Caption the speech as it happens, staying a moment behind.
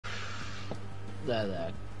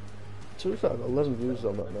There. To be fair, I got 11 views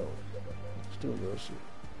on that now. It's doing real shit.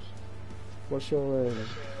 What's your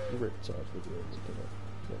Riptide video looking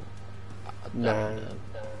at? Yeah.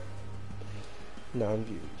 9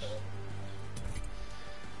 views.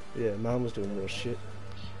 Yeah, mine was doing real shit.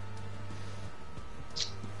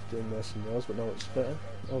 Doing worse than yours, but now it's better,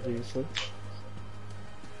 obviously.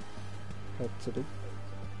 Had to do.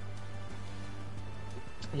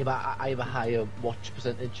 Yeah, but I have a higher watch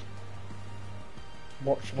percentage.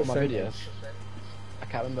 Watch On my percentage? videos. I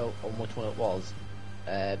can't remember on which one it was.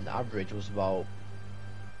 The average was about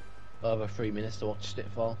over 3 minutes to watch it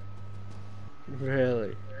for.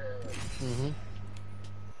 Really? Mhm.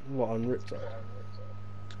 What, on Riptide?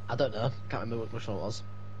 I don't know. Can't remember which one it was.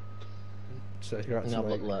 So you're actually No,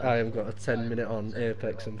 like, but I have got a 10 minute on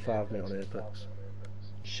Apex and 5 minute on Apex.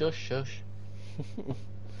 Shush.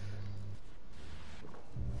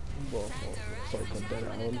 Well, looks like on Dead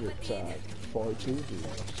Island Riptide, 42 views.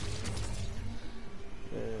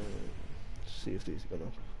 See if these are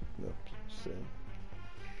gonna... No, same.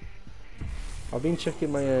 I've been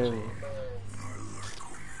checking my,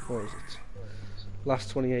 what is it?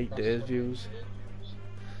 Last 28 days views.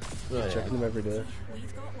 Oh, Checking them every day.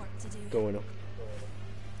 Going up.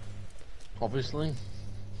 Obviously.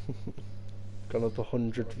 Gone up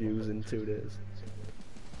 100 views in 2 days.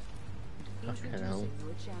 Fucking hell.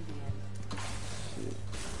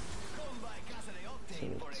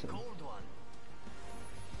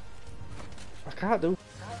 I can't do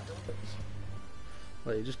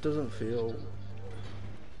like, it just doesn't feel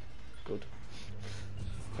good.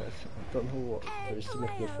 I don't know what there is to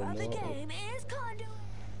make me fun now.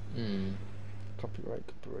 Copyright.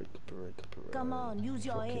 Come on, use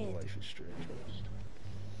your Fucking head. Life is Strange.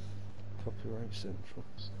 Copyright Central.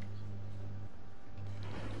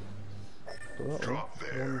 But that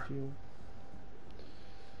one view.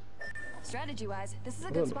 Strategy-wise, this is a I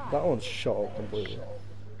good don't, spot. that one's shot up completely.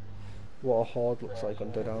 What a horde looks like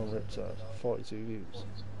on Dead Island Riptide. 42 views.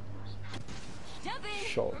 Jump in.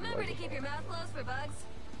 Shot up Remember to like keep your mouth closed for bugs.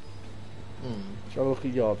 Shall I look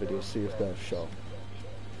at your videos, see if they're shot?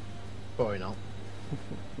 Probably not.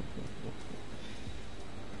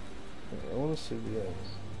 I want to see the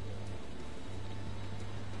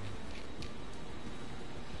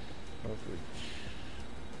average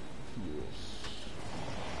viewers.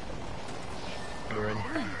 We're in.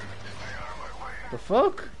 The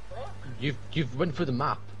fuck? You've went through the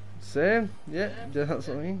map. Same? Yeah, that's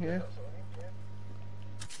what I mean, yeah.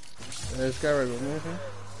 There's a guy right with me, I think.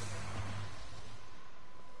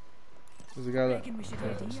 There's a guy that... Reckon we should yeah,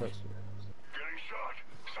 head that's here. it.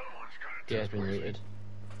 Yeah, it's been looted.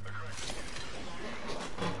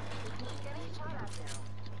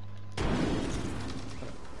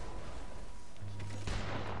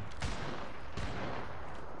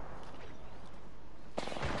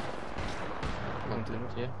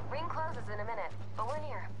 Yeah. Ring closes in a minute, but we're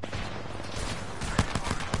near.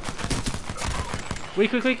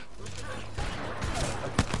 Weak.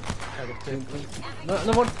 No,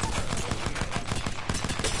 another one.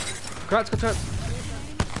 Cracked.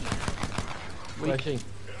 Where is she?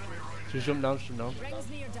 Just jump down. Rings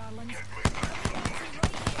near, darlings.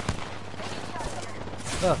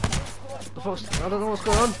 Ah, the fuck's... I don't know what's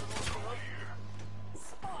going on.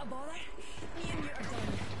 Spot a bother. Me and you are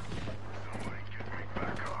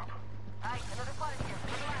done. Alright, another squad is here.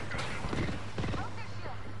 Close their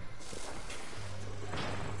shield.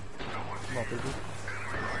 Not busy.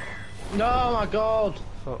 No, my god!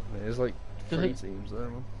 Fuck me, there's like 3 teams there,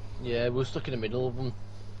 man. Yeah, we're stuck in the middle of them.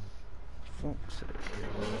 Fuck's sake.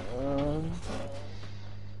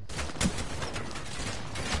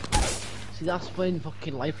 See, that's when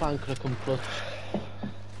fucking Lifeline could have come clutch.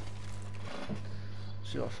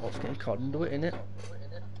 It's your fault for getting caught into it, innit?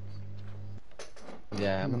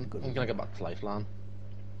 Yeah, I'm gonna go back to Lifeline.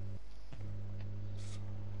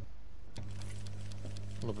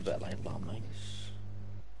 Love a bit of Lifeline, mate.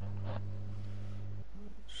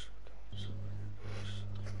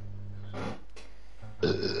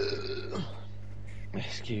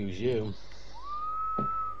 Excuse you.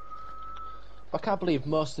 I can't believe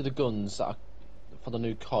most of the guns that are for the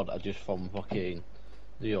new COD are just from fucking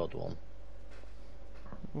the old one.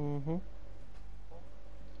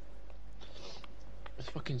 It's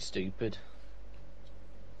fucking stupid.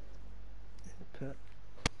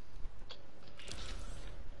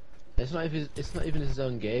 It's not even his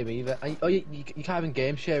own game either. Oh, you can't even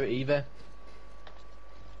game share it either.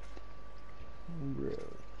 Really?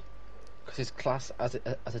 Because it's classed as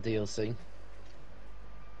a DLC.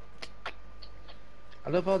 I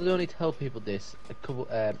love how they only tell people this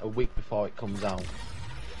a week before it comes out,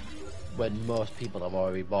 when most people have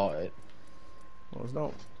already bought it. Well, it's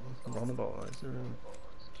not wrong about that, is there?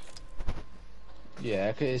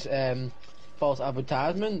 Yeah, because false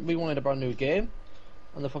advertisement. We wanted a brand new game,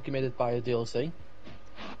 and they fucking made it buy a DLC.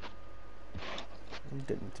 You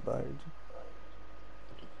didn't need to buy it.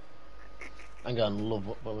 I'm gonna love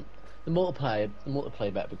the multiplayer. The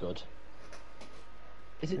multiplayer better be good.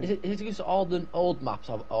 Is it because all the old maps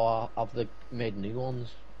or have they made new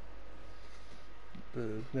ones?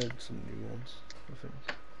 They've made some new ones, I think.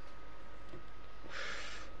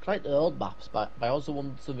 I like the old maps, but I also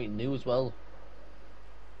want something new as well.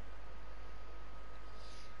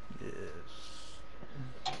 Yes.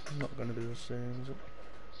 Not gonna be the same, is it?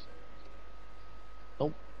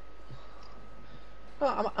 Nope.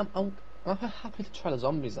 No, I'm happy to try the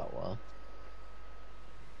zombies that way.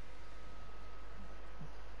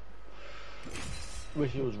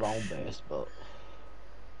 Wish it was round based, but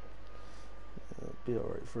It'd be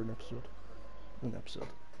alright for an episode.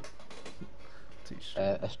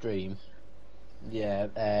 T-shirt. a stream. Yeah.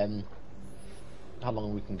 How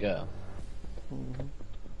long we can go? Mhm.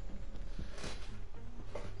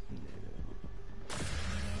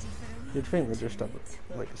 You'd think we'd just have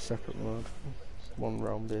like a separate mode, one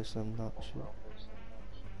round based and that shit.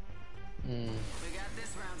 We got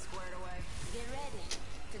this round squared away. Get ready.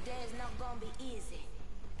 Today is not gonna be easy.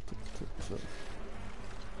 So.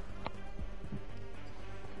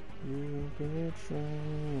 You get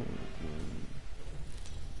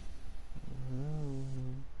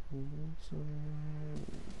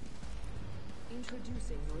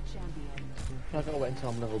Introducing your champion. I gotta wait until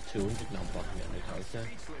I'm level 200 now before I can get a new character.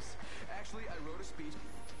 Speechless. Actually, I wrote a speech.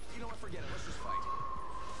 You know what? Forget it. Let's just fight.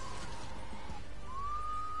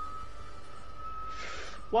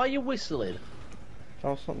 Why are you whistling?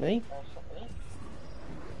 That's not me.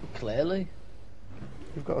 Clearly.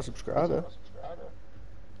 You've got a subscriber.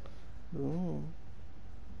 Ooh.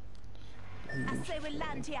 I say we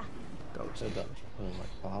land here. Don't So say that that.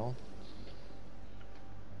 like foul.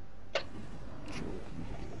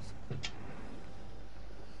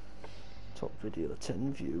 Top video,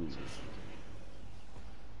 10 views.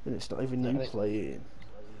 And it's not even you playing.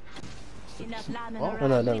 Enough lambing What? Oh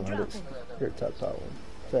no, around. never We mind. It's dropping. here, tap that one.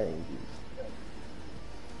 10 views.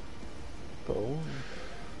 Boom.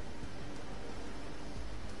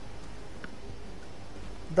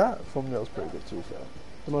 That thumbnail's pretty good too, fair.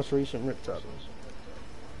 The most recent Riptide was.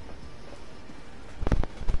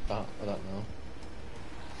 Oh, I don't know.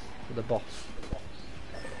 With the boss.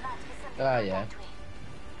 Ah, yeah.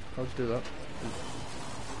 How'd you do that?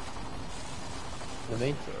 For me?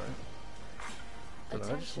 It's alright. Don't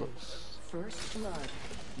know, it just Attention. looks First blood.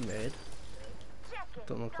 made.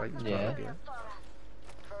 Don't look like it's part Yeah. of the game.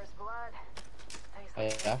 First blood. Tastes Oh,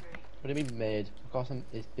 like yeah. victory. What do you mean made? Of course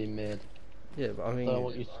it's been made. Yeah, but I mean, Don't know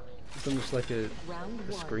what you... it's done just like a Round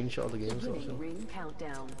one. screenshot of the game sort of Beginning thing. ring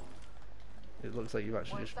countdown. It looks like you've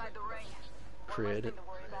actually We're just inside the ring. One created less it thing to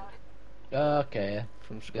worry about. Okay.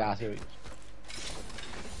 from Yeah, I scratch. see what you...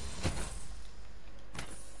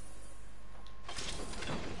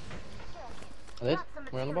 I did? Got some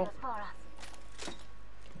We're on the materials ball? for us.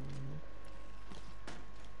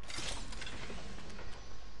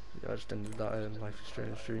 Yeah, I just ended that Life is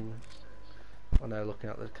Strange stream. I'm now looking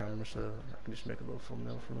at the camera so I can just make a little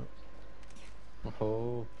thumbnail from it.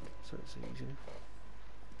 Oh. So it's easy.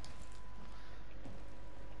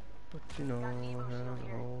 But you know, Got an emo shield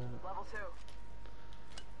here. hello. Level 2.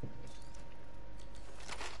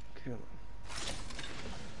 Come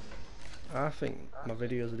on. I think my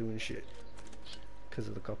videos are doing shit because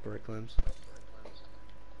of the copyright claims.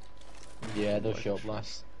 Yeah, they'll show up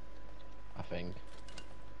less. I think.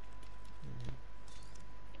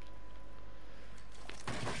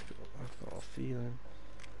 I've got a feeling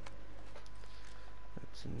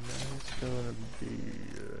tonight's gonna be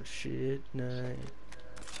a shit night.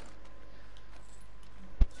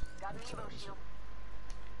 Got an That emo sounds- shield.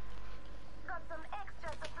 Got some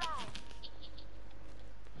extra supplies.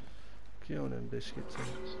 Get on them biscuits.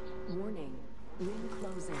 Warning. Ring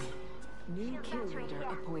closing. New kill leader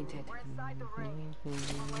appointed. We're inside the ring. One less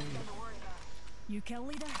thing to worry about. You kill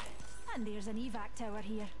leader. And there's an evac tower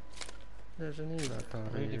here. There's an evac I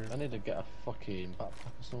over need, here. to, I need to get a fucking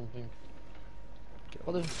backpack or something. Get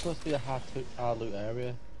Well, on. there's supposed to be a hard loot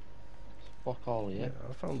area. Fuck all Yeah, here.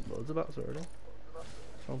 I found loads of bats already.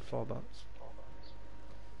 Found 4 bats.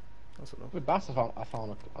 That's enough. With bass, I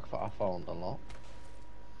found a lot.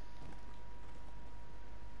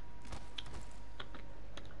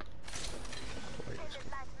 Wait, it's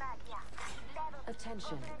good. Nice mag, yeah. Level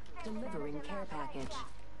Attention. Delivering care package.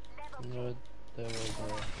 There was There's a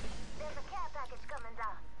care package coming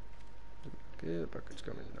down. Good package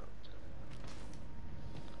coming now.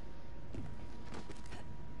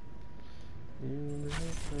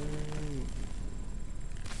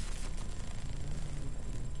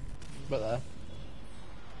 But there.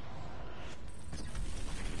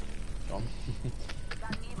 Gone.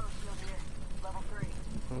 Got an Evo shield here. Level 3.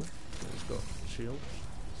 Oh, he's got shield.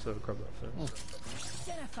 So grab that first.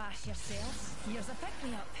 Dinna fash yourselves. Here's a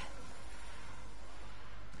pick-me-up.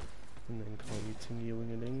 And then continuing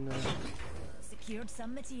it in there. Secured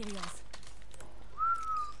some materials.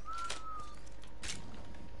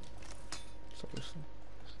 So listen.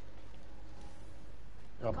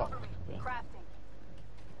 Oh, back. Yeah. Crafting.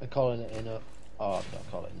 I'm calling it in up. Oh, I've got to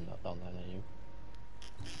call it in up down there, are you?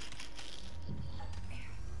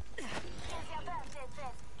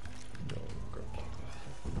 No, grab that.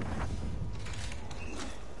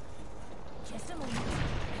 Just a moment.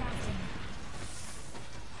 Crafting.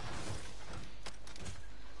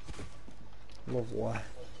 Lovely.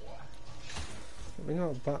 We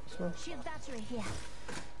got a bat now. Shield battery here.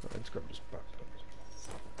 Right, let's grab this back.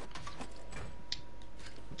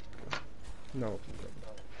 No, I can grab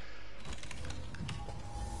that.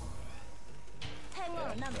 Hang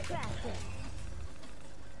on, I'm crafting.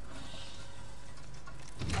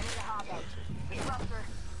 I need a hobby. Disruptor.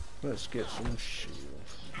 Let's get some shield.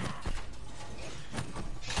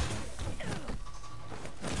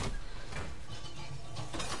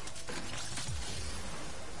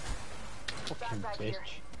 Fucking Backside here.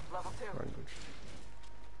 bitch. Level 2. Language.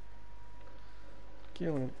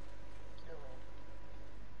 Killing him.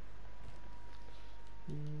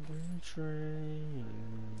 The train.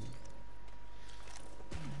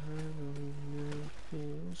 I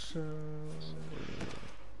feel so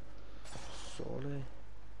sorry.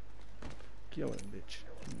 Kill him, bitch.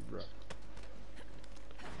 Right.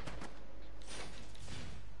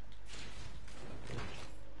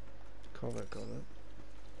 Call that.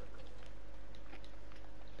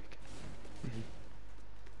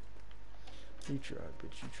 You tried,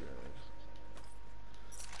 bitch, you tried.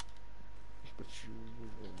 But you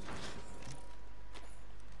will.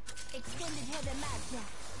 Extended header mag here.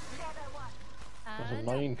 That's And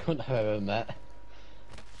annoying cunt I've ever met.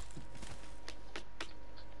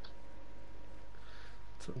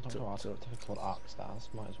 I'm talking about typical arc stars,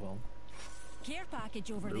 might as well. care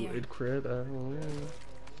package over there. Looted crib, oh yeah.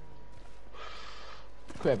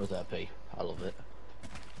 Kraber's RP, I love it.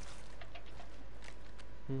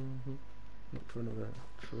 Look for another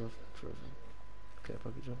Trevor. Care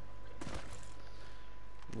package on.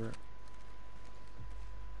 Right.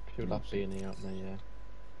 People have been here, aren't they? Yeah.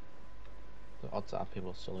 The odds are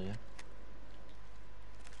people are still here.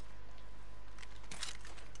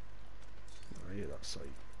 I hear that sight.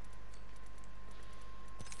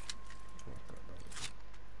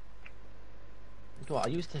 What, I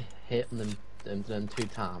used to hit them 2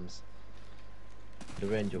 times. The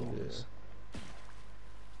Ranger ones.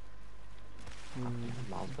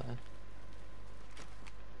 Miles there.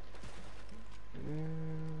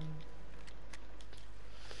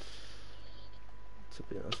 To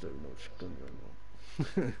be honest, I don't know which gun you're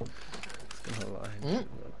on. It's gonna lie.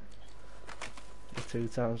 The 2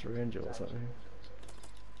 times range or something.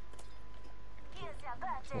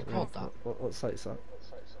 Called that. What site's that?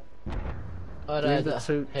 Oh, Do you the have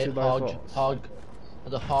the hit two by hog, fours? hog,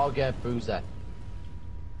 the hog bruiser.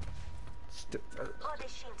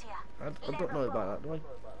 I don't know about that, do I?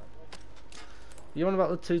 You on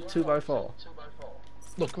about the 2x4?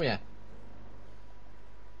 Look, come here.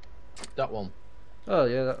 That one. Oh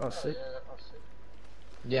yeah, that's it.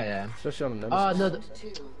 Yeah. Especially on the Oh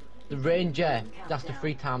Nemesis. no, the Ranger. That's the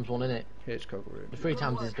 3 times one, isn't it? Hitchcock Range. The 3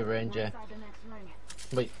 times is the Ranger.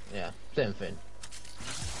 Wait, yeah, same thing.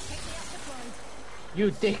 You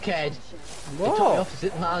dickhead! You took the What?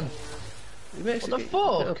 opposite, man. It makes What it the get a bit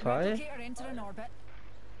fuck? up higher. Replicator entering orbit.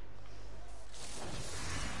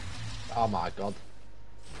 Oh my god.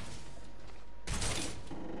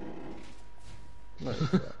 No,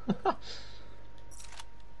 it's that.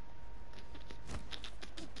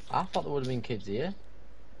 I thought there would have been kids here.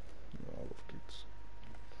 No, I love kids.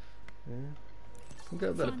 Yeah. Can get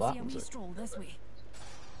a bit of Fancy a wee buttons. stroll this way.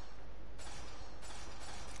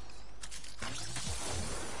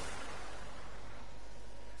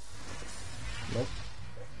 Nope.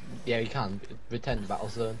 Yeah, you can. Pretend battle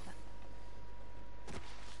zone.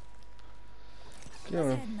 Yeah, Let's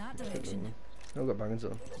man. head in that direction. I've got bangers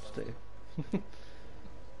on. Stay. No,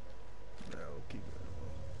 keep it.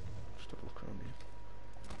 Just have a look around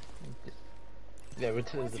here. Yeah,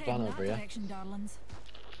 return Let's the head van in over that here. direction, darlings.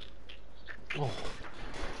 Oh.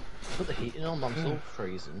 Put the heating on, I'm so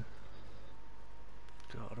freezing.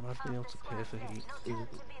 God, I'm not being able to pay for heat.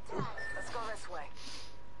 Let's go this way.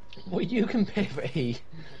 Well, you can pay for heat.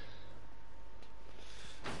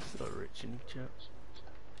 So rich. watching you, chat.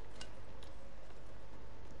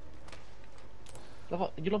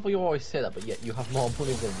 You love how you always say that, but yet you have more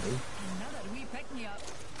money than me. Another wee pick-me-up.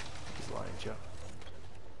 He's lying, chat.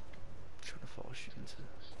 Trying to force you into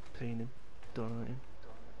paying him, donating.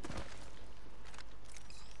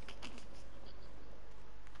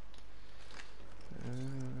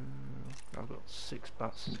 I've got 6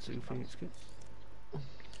 bats and 2 Phoenix kits.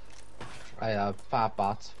 I have 5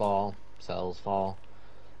 bats, 4 cells, 4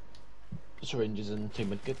 syringes, and 2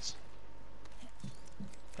 medkits.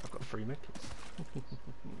 I've got 3 medkits.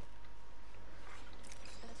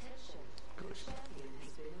 Good.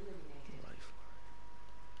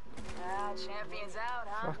 Ah, champion's out,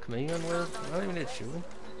 huh? Fuck me, man. Well, I don't even need to shoot him.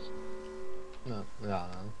 No, yeah,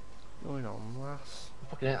 Going on, lass.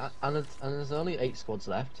 fucking hell, and there's only 8 squads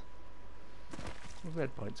left. We've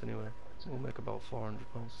made points anyway. We'll make about 400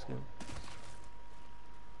 points this game.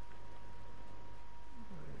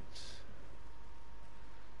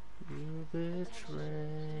 Right. You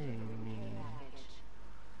betray me.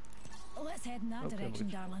 Let's head in that Okay, direction,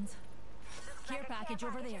 which- darlings. Care package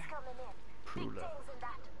over there. Prula.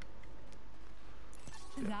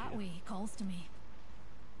 That way calls to me.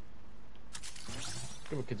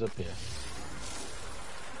 Get my kids up here.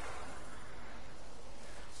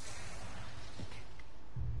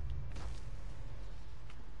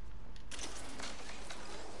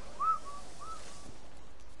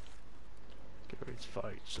 Get ready to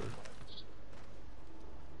fight, so.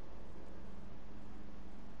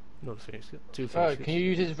 Not a Phoenix kit. 2 Phoenix Alright, kits. can you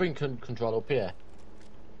use his ring control up here?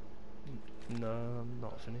 No, I'm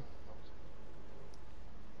not Finny.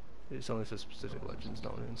 It's only for specific legends,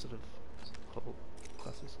 not instead of whole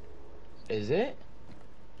classes. Is it?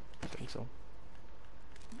 I think so.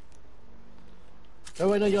 Oh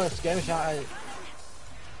wait, no, you're a skirmish, aren't you?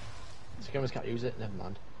 Skirmish can't use it, never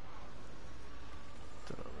mind.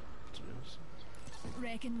 Don't know, to be honest.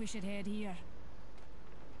 Reckon we should head here.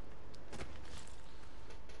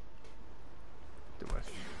 Didn't work.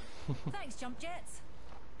 Thanks, jump jets.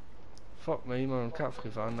 Fuck me, man. Can't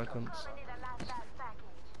fucking find that cunts.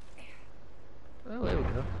 Oh, there we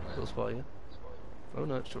go. Little spot here. Oh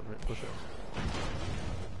no, it's short of it. Push it.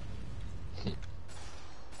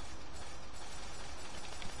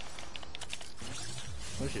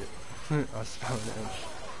 Oh shit. I was spamming it out.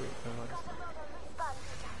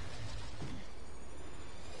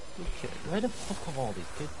 Okay. Where the fuck are all these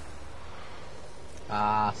kids?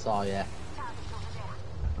 Ah, saw ya.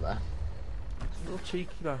 There. Little cheeky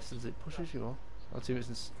bastards, it pushes you off. Our team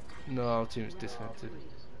isn't. No, our team is disconnected.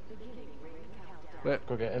 Wait,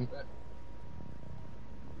 Go get him.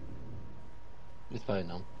 He's fine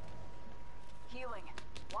now. Healing.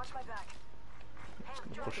 Watch my back.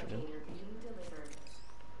 Hands push it in.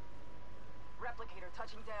 Replicator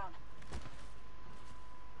touching down.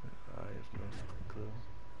 I have no fucking clue.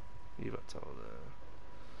 You've got to tell there.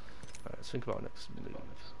 Alright, let's think about next move.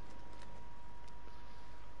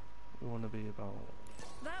 We want to be about.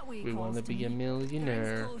 That way We want calls to be me. a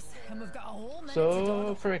millionaire. Time's close, and we've got a whole minute to So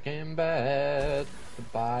dawdle. freaking bad to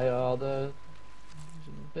buy all the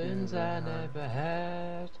things I never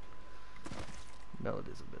had.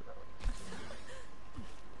 Melody's a bit.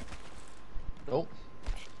 Oh,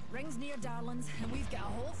 Rings near, darlings, and we've got a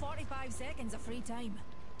whole 45 seconds of free time.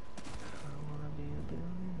 I want to be a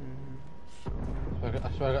billionaire. So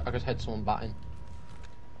I swear I just had someone batting.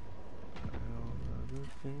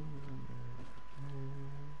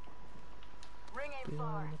 Ring aim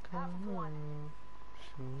far. Half of one.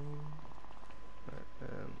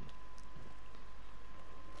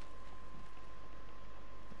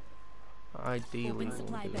 Ideally, Open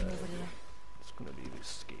supply we'll do bin that. over there. It's gonna be a bit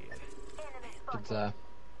scary. Enemy But spotted.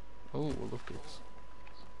 Oh, well, look, it's.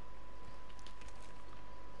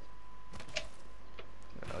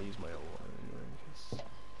 I'll use my old one anyway, in case.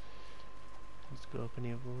 Let's go up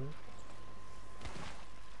any other way.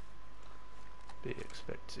 Be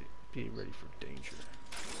expected. Be ready for danger.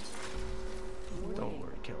 Don't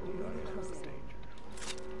worry, Kelly. I am ready for danger.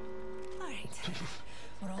 Alright.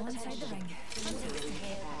 We're all inside the ring.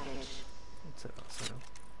 What's that? So,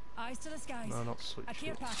 Eyes to the skies. no, not switch. A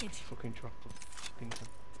care it. package. Fucking drop them. Fucking thing.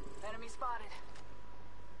 Enemy spotted.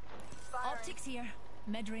 Firing. Optics here.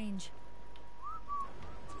 Mid-range.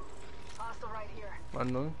 Hostile right here.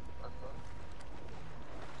 Man, no.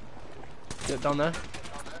 Get down there.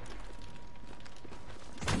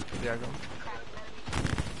 Yeah, go.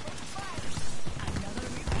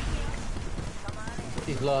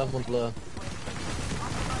 he's low, one's low.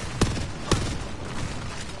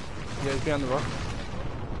 Yeah, he's behind the rock.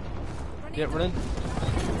 Yeah, run in.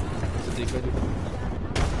 It's a decoy.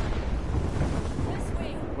 This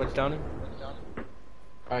way. Wedge down him.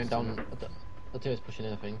 Going down. The team is pushing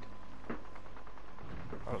in, I think.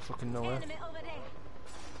 I don't fucking know where. Enemy over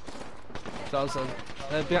there. Outside.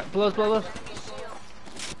 Below us. Enemy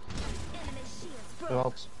shields Who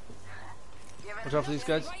else? Watch out for these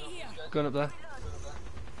guys. right here. Going up there.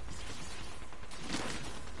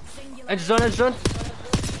 Singular. Edge zone.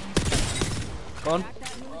 Go on. Crack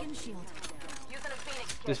that Milligan shield.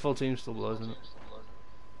 This full team's still below, isn't it?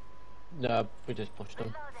 No, we just pushed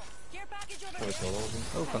them. Care package over Oh, it's here. all over.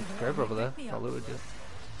 Oh, thank you, Trevor over there. I looted you.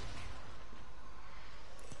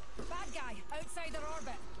 Bad guy outside their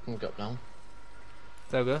orbit. Can go up now.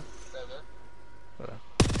 There we go.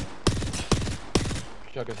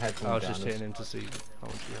 Jog his head from I was down just us. hitting him to see how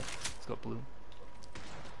much he had. It's got blue.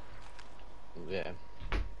 Yeah.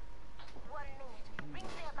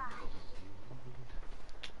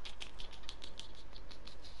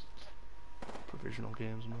 Provisional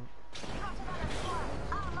games and that.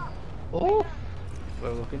 Oh!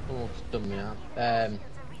 Where we're looking. Almost done me out.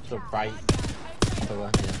 So right.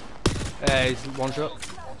 Everywhere, yeah. He's one shot.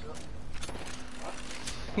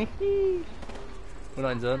 We're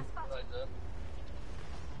not in zone.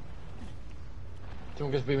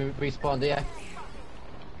 Someone just respawned here.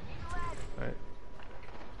 Right.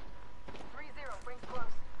 3-0, rings close.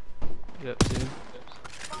 Yep, seen him.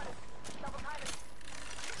 Double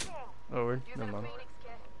timing. Oh, we're in. Using Never a mind. Phoenix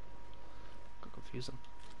kit. Got confused then.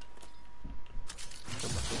 Go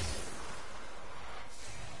back up.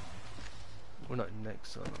 We're not in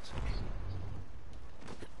next zone, that's it.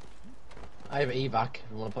 I have an evac if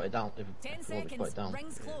you want to put it down. If 10 you want me to put seconds. it down.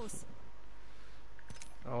 Rings close.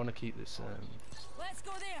 I want to keep this Let's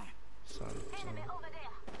go there. silent Enemy over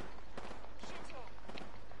there. Shooting.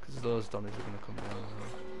 because those Donnies are going to come down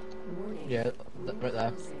now. Warning. Yeah, right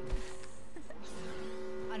there. Closing.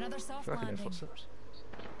 Another soft I reckon their landing. footsteps.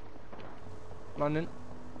 Landing.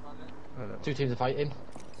 I don't know. Two teams are fighting.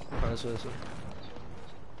 Vice versa.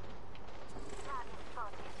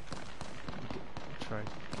 Try and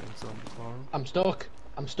get zone before him. I'm stuck.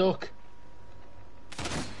 I'm stuck.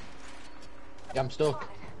 Yeah, I'm stuck.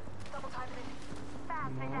 Double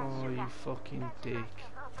timing. Oh, you fucking dick.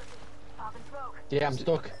 Popping smoke. Yeah, I'm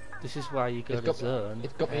stuck. This is why you go It's to got, zone.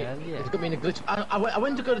 it's got me. Hell yeah. It's got me in a glitch. I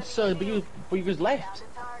went to go to zone, but you was left.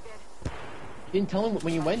 Target. You didn't tell me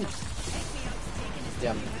when you went. Pick me up's taking us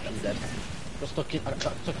Yeah, to I'm the dead. Got stuck in. I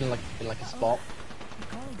got stuck in like a spot. My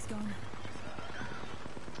colleague's gone.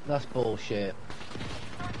 That's bullshit.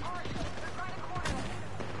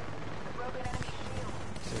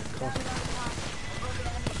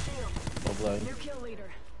 Full blown. New kill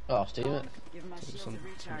leader. Oh, steam it. Give my shield Some a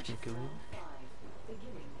recharge. kill him.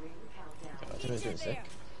 Beginning ring countdown. Team is doing sick.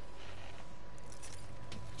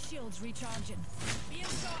 Shields recharging. Being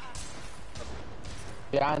shot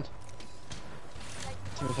at. Behind.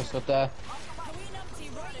 Team is just got there. Queen empty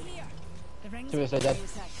right here. The rings. Two is dead.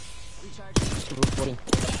 Recharging. Two is floating.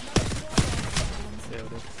 Yeah, we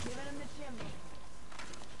did. Giving him the chimney.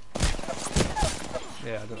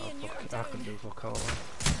 Yeah, I don't know. I can do fuck all.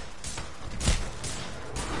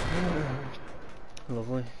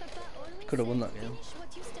 Lovely. Could have won that game.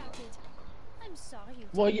 What you started. I'm sorry you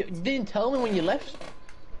Well, you didn't tell me when you left.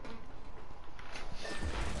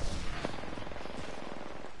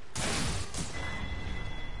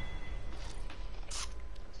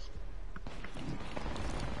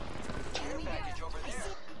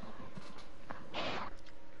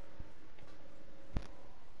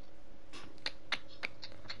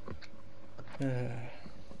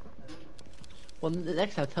 Well, the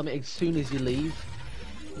next time, tell me as soon as you leave.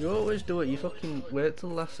 You always do it. You fucking wait till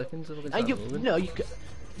the last second to fucking And start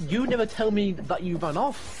moving. you never tell me that you ran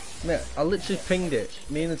off. Mate, I literally pinged it.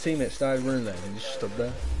 Me and the teammate started running there and you just stood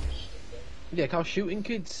there. Yeah, 'cause I was shooting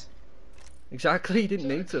kids. Exactly, you didn't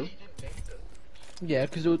need to. Yeah,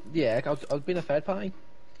 because I was being a third party.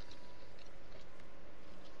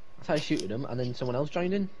 I started shooting them, and then someone else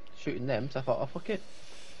joined in, shooting them. So I thought, oh fuck it.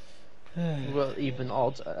 Well, even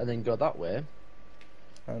odds, and then go that way.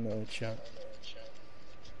 I know, chat.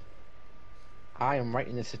 I am right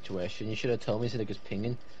in this situation. You should have told me instead of just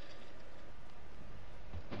pinging.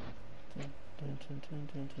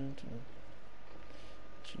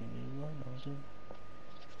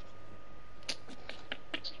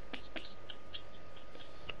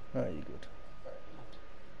 Ah, you good.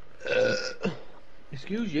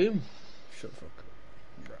 Excuse you. Shut the fuck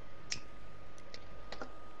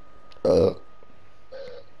up.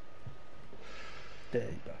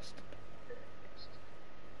 Dirty bastard.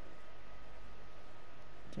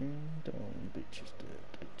 Ding dong, bitch is dead,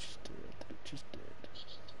 bitch is dead, bitch is dead.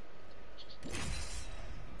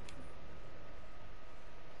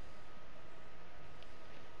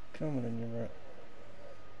 Come on in, you're right.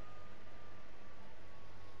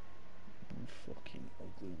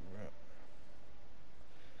 ugly rat.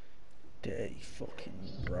 Dirty fucking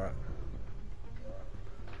rat.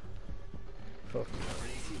 Fuck.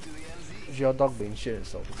 Is your dog being shit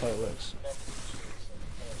itself? That's how it works.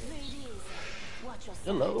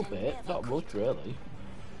 A little bit, not much really.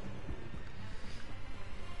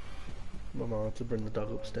 My mum had to bring the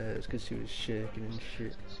dog upstairs because she was shaking and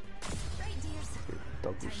shit. The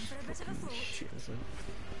dog was fucking shit, isn't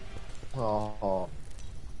it? Oh,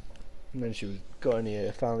 And then she was got in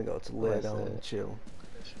here, finally got to lay down and chill.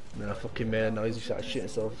 And then I fucking made a noise and started shitting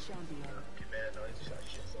herself.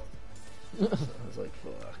 So I was like,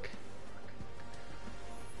 fuck.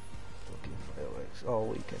 Fucking fireworks. All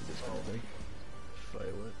weekend is gonna be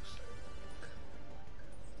fireworks.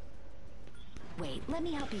 Wait, let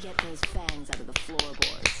me help you get those fangs out of the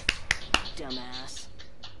floorboards. Dumbass.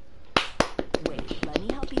 Wait, let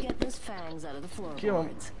me help you get those fangs out of the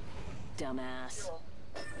floorboards. Dumbass.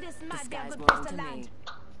 This The might be a skies good belong place to to land. me.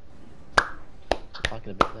 back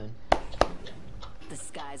in a bit then. The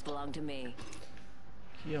skies belong to me.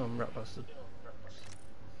 Yeah, I'm rat bastard.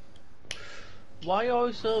 Why are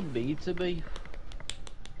you so mean to me?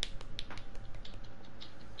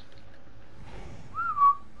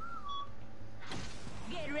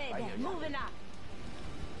 Get ready, moving up.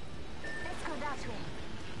 Let's go that way.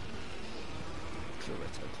 So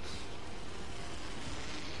let's have this.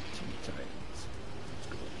 2 times. Let's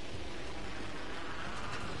go.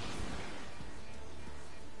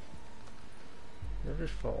 They're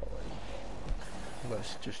just falling.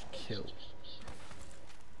 Let's just kill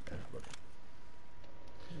everybody.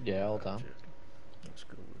 Yeah, all done. Let's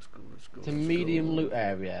go, let's go, let's go. It's a let's medium go. loot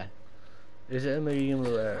area. Is it a medium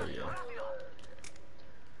loot area?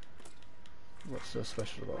 What's so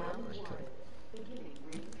special about that? Okay.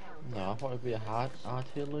 No, I thought it'd be a hard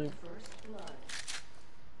tier loot.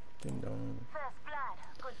 Ding dong. First blood.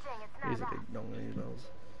 Good thing it's Here's a not that. big dong in his bells.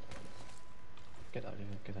 Get out here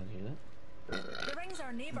then. The ring's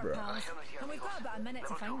our neighbour, Bruh. pals, and we've got about a minute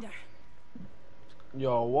to find her.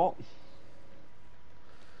 Yo, what?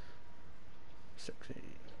 Sexy.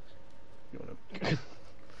 You wanna?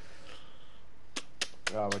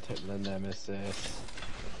 Oh, we're taking in there, missus.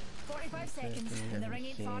 45 seconds, and the ring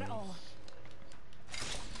ain't far at all.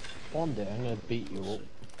 One day I'm gonna beat you up.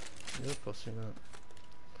 You're pussy, man.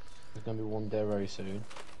 There's gonna be one day very soon.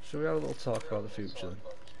 Shall we have a little talk about the future then?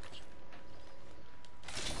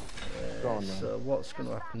 Go on then. So what's going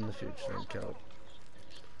to happen in the future then, Cal?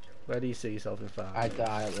 Where do you see yourself in 5 I years?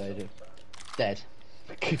 die lady. Dead.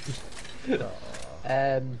 Aw,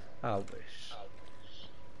 I wish.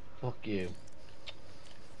 Fuck you.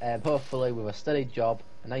 Hopefully with a steady job,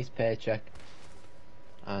 a nice paycheck,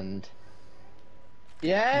 and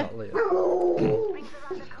yeah. Not later. Rings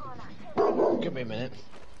around the corner. Give me a minute.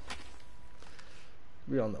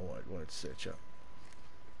 We all know what I wanted to say, chat.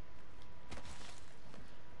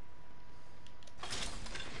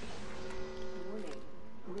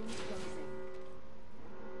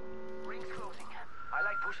 Rings closing. I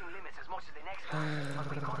like pushing limits as much as the next one. But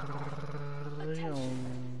we gotta go.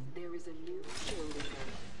 There is a new kill leader.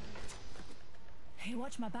 Hey,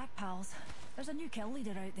 watch my back, pals. There's a new kill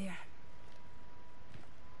leader out there.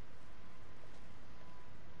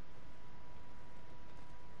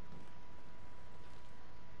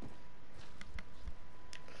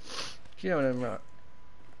 Yeah, I'm right.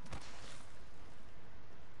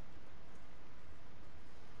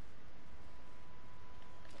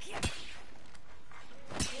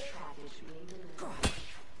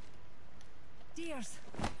 Dears,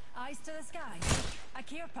 eyes to the sky. A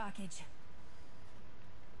care package.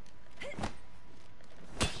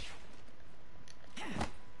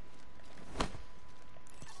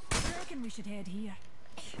 I reckon we should head here.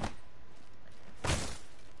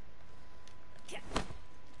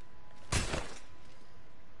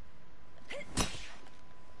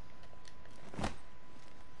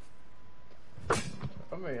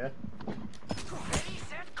 Come here.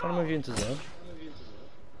 Trying to move you into zone.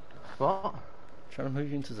 What? Trying to move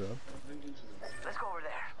you into zone. Let's go over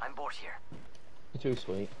there. I'm bored here. You're too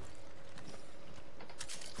sweet.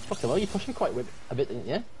 Fucking hell, you pushed me quite a bit, didn't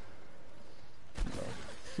you?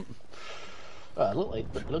 Well,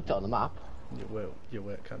 it looked on the map. Your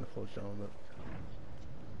weight kind of pushed down, but.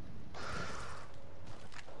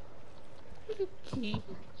 So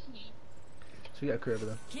we get a crew over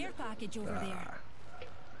there. Care package over there.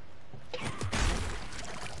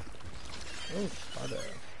 Oh, spider.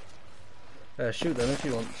 Shoot them if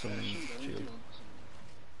you want some shield.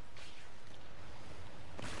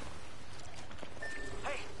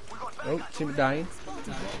 Hey, we got bad Oh, guys team over dying.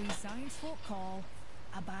 Spotted what we science folk call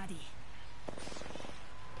a baddie.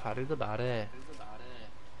 Paddy the baddie.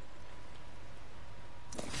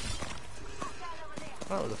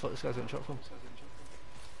 Oh, the fuck this guy's getting shot from.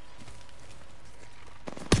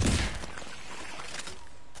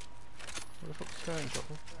 Where the fuck is this guy getting shot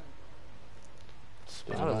from?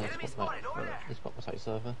 I don't know. Enemy spotted over there. He's got my site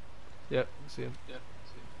server. Yep, see him.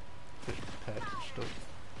 Bit packed and stuff.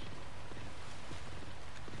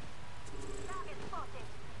 Target spotted.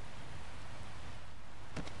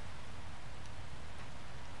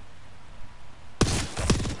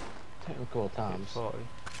 Technical times. 40.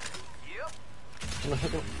 Yep. I'm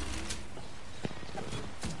spotted.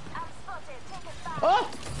 Take it back. Oh!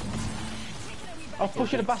 I was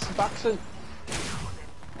pushing a bastard back, so...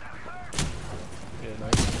 Yeah,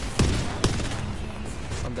 nice.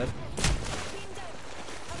 I'm dead.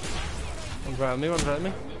 One's right on me, one's right on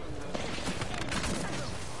me.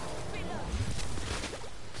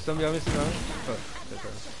 Somebody on me, somebody on me. Oh, there's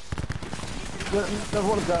one. There's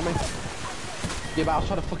one got me. Yeah, but I was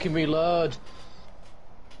trying to fucking reload.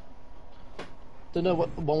 Don't know what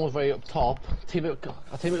one was very up top. Our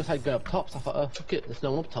teammate was like going up top, so I thought, oh fuck it, there's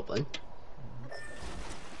no one up top then.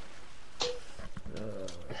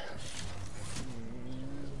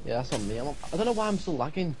 Yeah, that's on me. I don't know why I'm still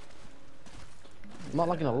lagging. I'm not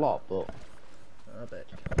lagging a lot, but I bet.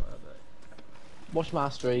 watch my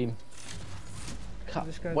stream.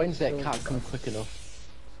 This guy Wednesday just can't silver come badge. quick enough.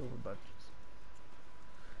 Silver badges.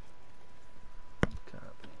 Can't.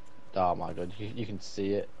 Oh my god, you can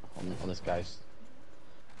see it on this guy's.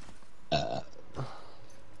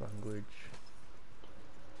 Language.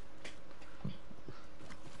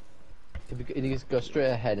 If you just go straight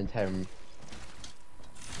ahead and tell him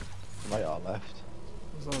right or left.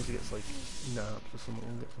 As long as he gets like nabbed or something,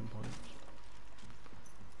 we'll get some points.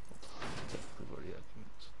 Technically, we've already had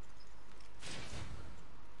points.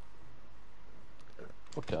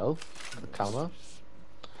 Okay, the camera.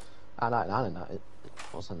 R99 in that. It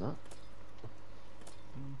wasn't that.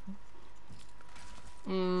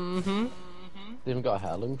 Mm-hmm. They even got a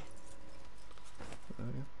heirloom. Oh,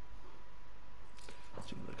 yeah.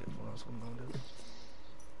 Seems like everyone else on nowadays.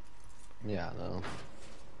 Yeah, I know.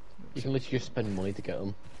 You can literally just spend money to get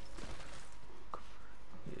them.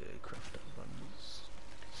 Yeah, craft abundance.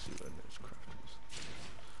 See where there's crafters.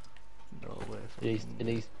 No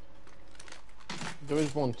way. There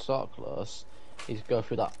is one sort of close. He's go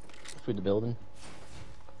through the building.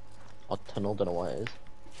 Or tunnel, don't know what it is.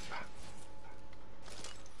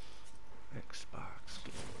 Xbox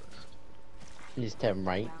gamer. He's turn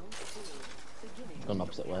right. Gone the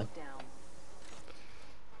opposite way.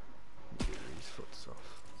 Yeah, his foot's off.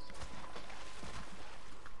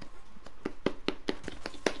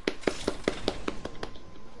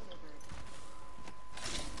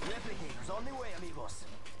 Replicators on the way, amigos.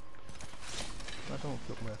 I don't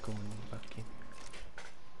put my coming back in.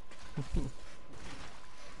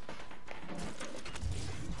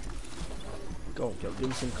 Go on, Kel, give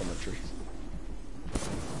me some commentary.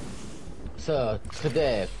 So,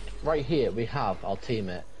 today, right here, we have our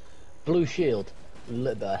teammate. Blue shield, a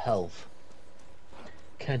little bit of health.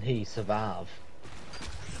 Can he survive?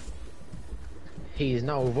 He is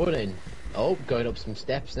now running. Oh, going up some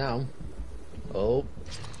steps now. Oh,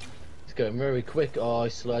 he's going very quick. Oh,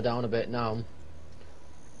 he's slowed down a bit now.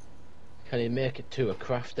 Can he make it to a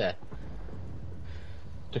crafter?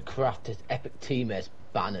 To craft his epic teammates'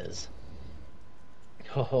 banners.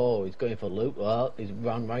 Oh, he's going for loot. Well, he's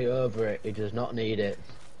run right over it. He does not need it.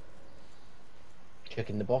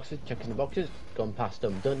 Checking the boxes, gone past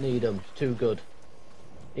them. Don't need them. It's too good.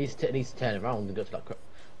 He needs to turn around and go to that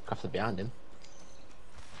crafter behind him.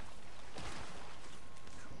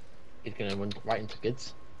 He's gonna run right into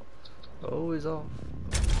kids. Oh, he's off.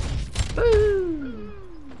 Boom!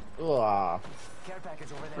 Ah, Care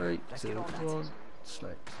package over there. 3, Let's 2, get on that. 1.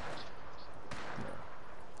 Snipes.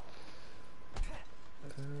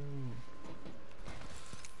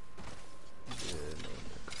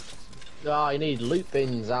 No. you need loot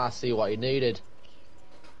bins. I see what you needed.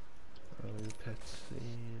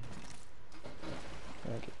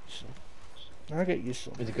 I'll get you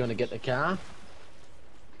some. Is he gonna get the car?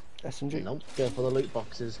 SMG. Nope. Go for the loot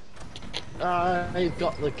boxes. He's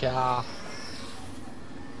got the car.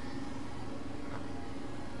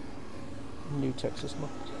 New Texas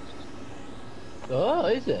map. Oh,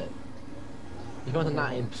 is it? You've got a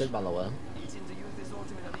 19% by the way. Itching to use this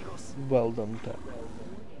ultimate, amigos. Well done, Tech.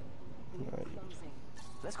 Right.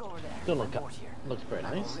 Let's go over there. Don't look More at. here. Looks pretty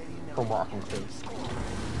nice. Already know From what I can see.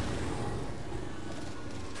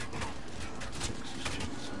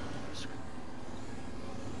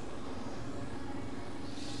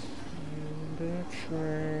 The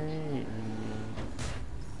train.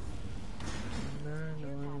 And I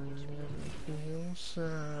know it feels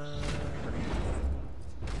sad.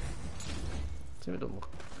 See, it doesn't look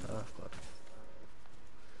half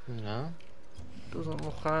bad. No. Doesn't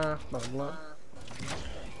look half bad, lad.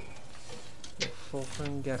 You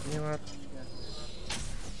fucking get me, lad.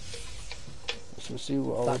 So see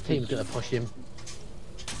what That team's gonna push him.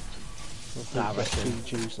 Nah, I reckon.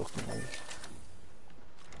 PG's looking like.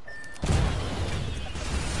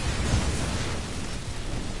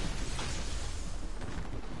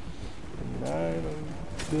 And I'm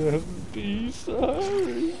gonna be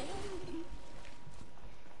sorry.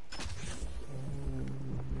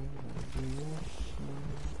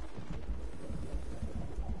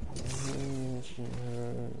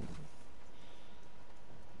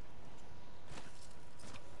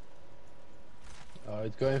 Oh,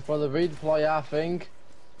 he's going for the redeploy, I think.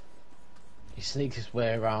 He sneaks his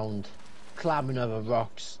way around, climbing over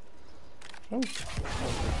rocks. Oh.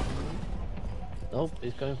 Nope,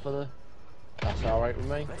 he's going for the... That's alright with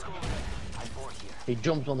me. He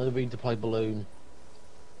jumps on the redeploy balloon.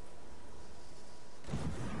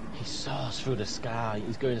 He soars through the sky.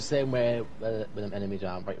 He's going the same way when the enemies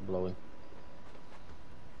are right below him.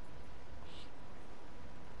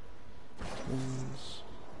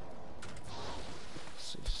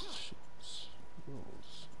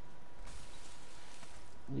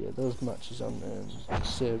 Yeah, those matches on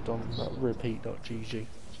saved on that repeat.gg.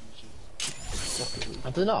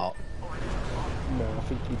 Have they not? No, I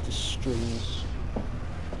think you just streams.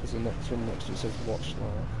 Because the next one next to it says watch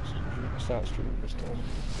live. So you can start streaming this time.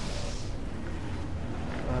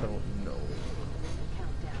 I don't know.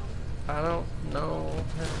 I don't know.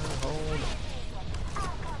 Hold on.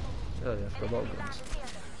 Oh yeah, for about guns.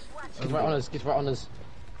 Get right on us, get right on us.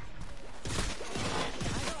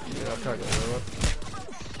 Yeah, I can't get away with it.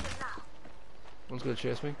 One's gonna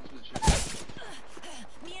chase me.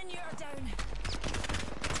 Me and you are down.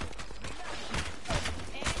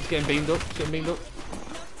 It's getting beamed up, it's getting beamed up.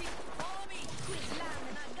 Follow me.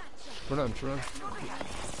 Run on, run on.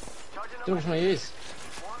 Don't know which one he is.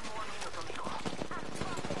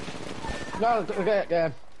 No,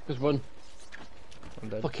 okay, just run. I'm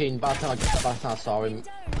dead. Fucking bad time I saw him.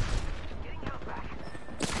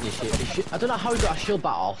 You shit. I don't know how he got a shield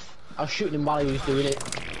bat off. I was shooting him while he was doing it.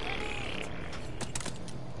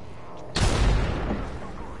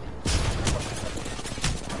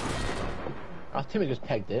 I think we just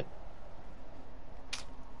pegged it.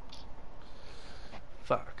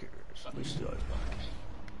 Fuckers, we still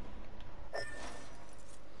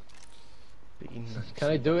Can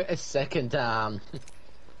I do it a second time?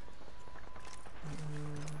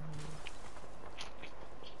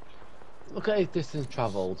 Look at his distance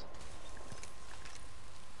travelled.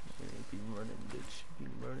 Be running, bitch. Be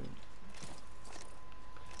running.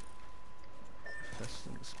 Faster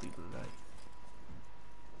than the speed of light.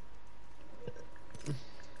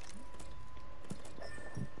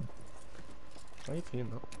 How are you pinging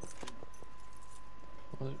that?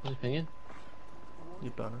 What's he pinging?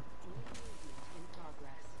 Your banner.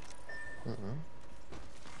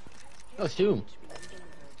 Oh, assume.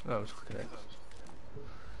 Oh, I was looking at it.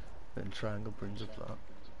 Then triangle brings up that.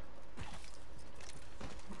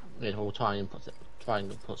 The whole triangle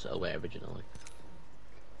puts it away originally.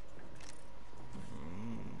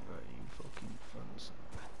 Right, you fucking fans.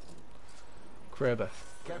 Kraber.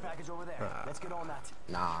 Care package over there. Let's get on that.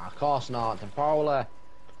 Nah, of course not. The Prowler.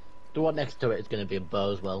 The one next to it is going to be a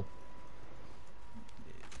bow as well.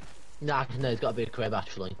 Nah, no, it's got to be a crab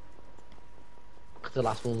actually. Because the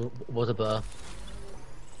last one was a bow.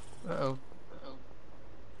 Uh-oh.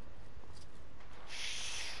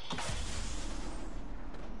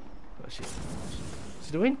 What's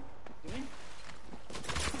he doing?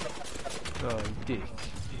 Oh, you dick.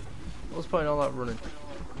 What's the point in all that running?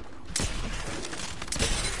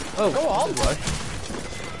 Oh, Go on!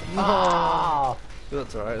 No.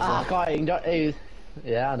 That's alright, Ah,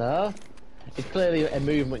 yeah, I know. It's clearly a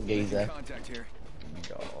movement geezer. Contact here.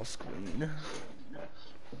 Oh, screen.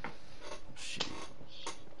 Shit.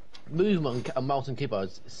 Movement and mouse and keyboard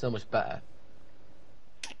is so much better.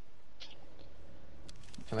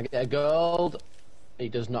 Can I get a gold? He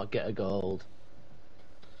does not get a gold.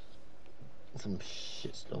 Some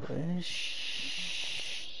shit stuff.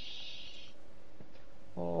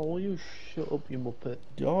 Oh, will you shut up, you muppet?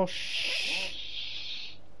 Oh,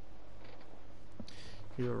 shh.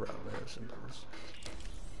 You're around there, sometimes.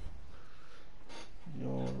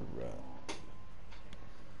 You're right.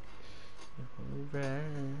 You're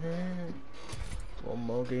right. One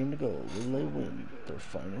more game to go. Will they win their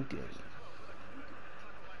final game?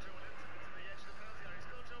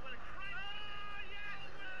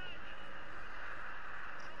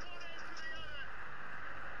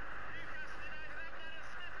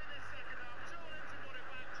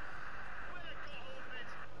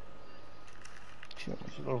 Sure.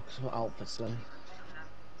 Look at some outfits then.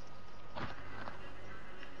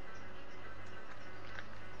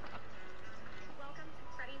 Welcome to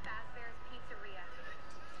Freddy Fazbear's Pizzeria.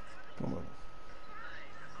 Come on.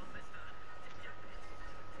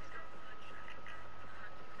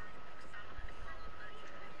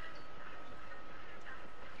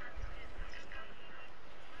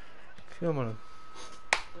 Come on.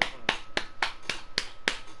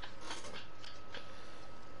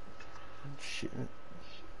 Shit.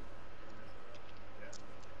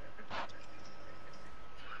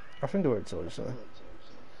 I think I already told you something.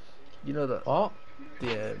 You know that What?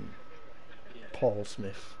 the Paul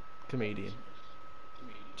Smith comedian,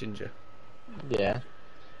 Ginger. Yeah.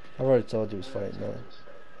 I've already told you he was fighting now.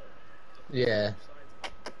 Yeah.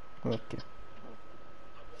 Okay.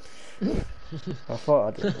 I thought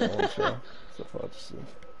I didn't watch it, so I thought I'd just see.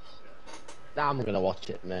 I'm gonna watch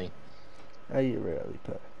it, mate. Hey, you really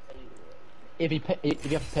pay. If you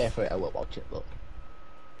have to pay for it, I will watch it. Look.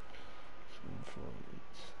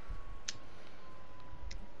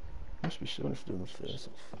 Must be soon if doing the first.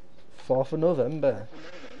 4th of November.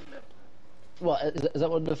 What is that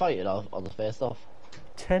when they're fighting on the face off?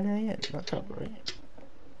 10 AM. That can't be right.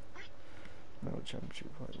 No championship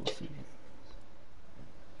fight. We'll see.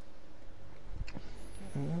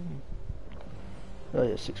 Oh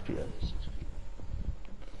yeah, 6 PM.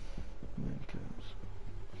 Main comes.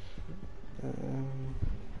 You know,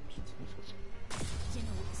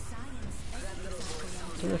 science is I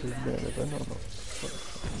don't know if it's main event or not.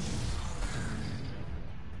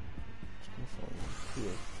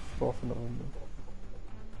 Yeah, 4th of November.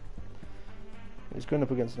 He's going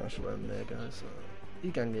up against National MMA guys, so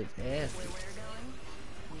he can get ass.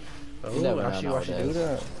 You never Oh, know actually, why should do nowadays.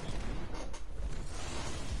 that?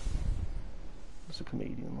 That's a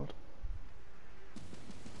comedian, lad.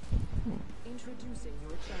 Introducing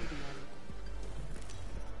your champion.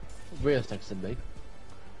 Real texted me.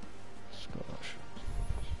 Scottish.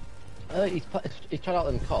 He's tried out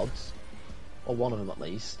them CODs, or one of them at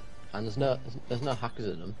least, and there's no hackers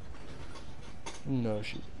in them. No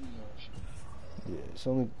shit. Yeah, it's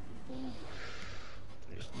only.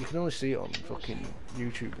 You can only see it on fucking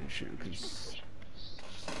YouTube and shit because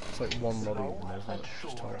it's like one lobby and there's not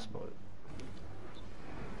just talks about it.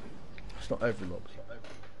 It's not every lobby.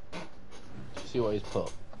 See what he's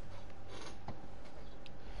put.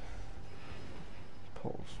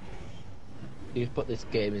 Pause. He's put this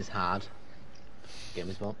game is hard. Game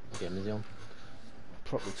is what? Game is on.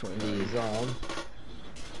 Probably 20. He's on.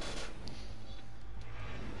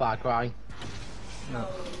 Far Cry. No.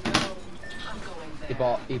 He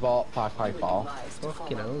bought Far Cry 4.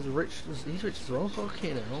 Fucking hell, he's rich as well.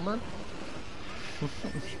 Fucking hell, man.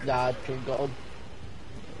 Dad got him.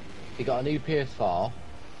 He got a new PS4.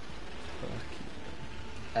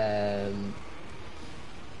 And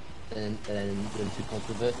then 2 months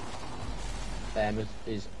with it.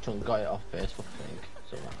 His chunk got it off Facebook, I think,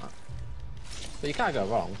 something like that. But you can't go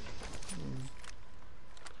wrong.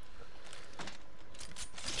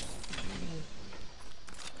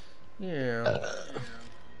 Yeah.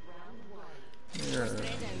 Yeah.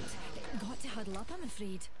 got to huddle up, I'm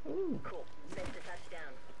afraid. Cool. Set the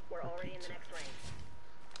touchdown. We're already in the next ring.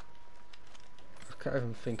 I can't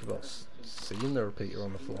even think about seeing the repeater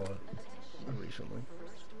on the floor recently.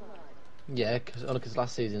 Yeah, because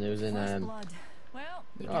last season it was in First blood. Well,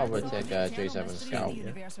 you Oh, can't we'll solve take the eternal J7 mystery of Scout, the yeah.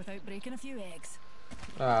 universe without breaking a few eggs.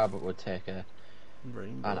 but we'll take a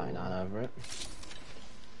Rainbow. R99 over it.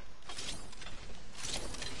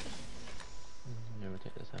 Yeah, we'll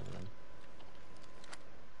take this over then.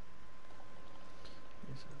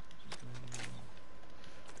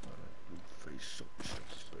 Face up,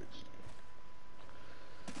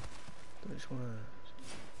 I just wanna.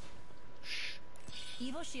 Shh.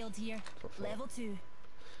 Evo shield here. Top four. Level 2.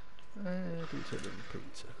 Do take the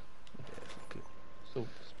repeater. Yeah, fuck it. So, We'll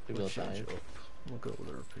people change die. it up. We'll go with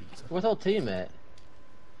the repeater. What's our teammate?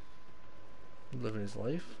 Living his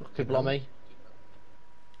life. Could blow me.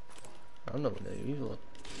 I'm not with you either.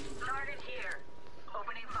 Target here.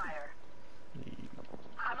 Opening fire.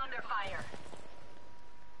 I'm under fire.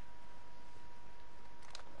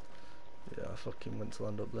 Yeah, I fucking went to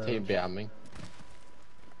land up there. Team behind me.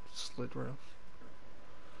 Slid right off.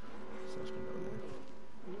 So that's been down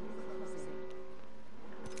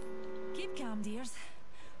Keep calm, dears.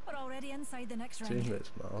 We're already inside the next there. ring.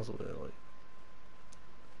 Teammates miles away, like.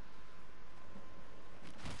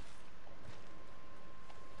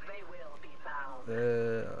 They will be found.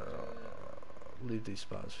 Leave these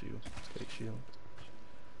spots for you. Take shield.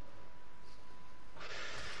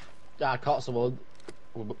 I caught someone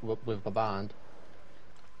with my band.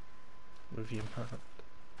 With your hand.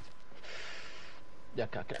 Yeah,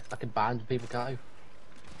 I can bind people, can't I?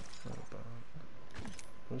 Oh, bad.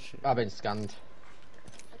 Oh shit. I've been scanned.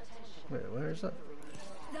 Wait, where is that?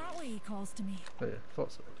 That way he calls to me. Oh yeah,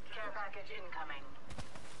 thought so. Care package incoming.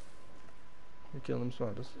 You killing them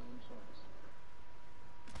spiders?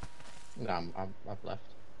 No, I've left.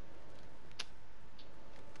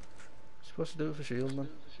 You're supposed to do it for shield, man.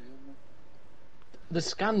 They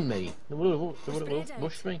scanned me. They would have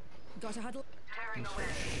rushed me. Got a huddle. Tearing away.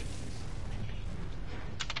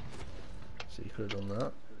 So you could have done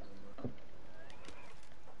that.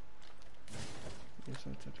 Yes,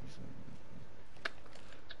 I'm taking some.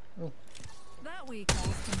 Oh, That way he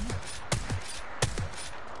calls to me.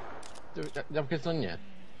 Do you have kids on you?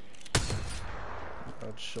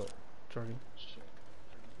 I'd shot dragon.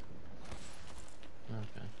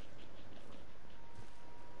 Okay.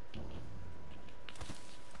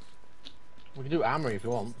 We can do armory if you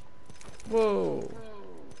want. Whoa!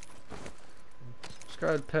 This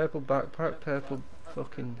guy had purple backpack, purple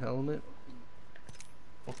fucking helmet.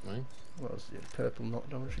 Fuck me. What was it? Purple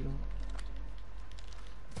knockdown shield.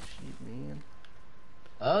 Shit, man.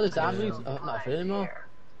 Oh, there's armory. Not free anymore.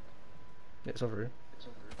 Yeah, it's over here.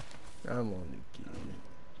 I'm on the key.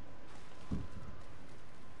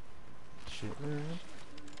 Shit, man.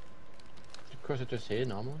 Of course, it's just here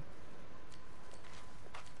normally.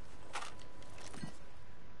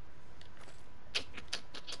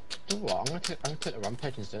 You know what? I'm gonna take the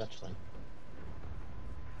rampage instead, actually.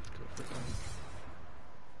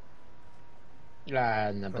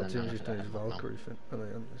 Yeah, no, Oh, but Tim's just doing his Valkyrie thing. Oh, no,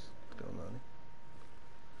 I'm just going on it.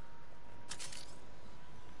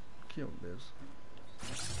 Kill Biz.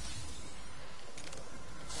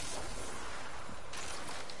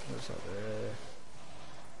 What's up there?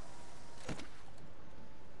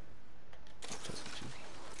 Just you.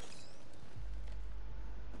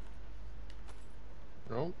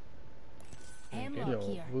 No. Hemlock Yo,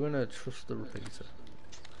 here. we're gonna trust the repeater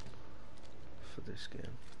for this game.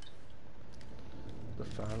 The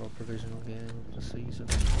final provisional game of the season.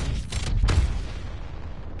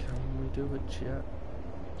 Can we do it, chat?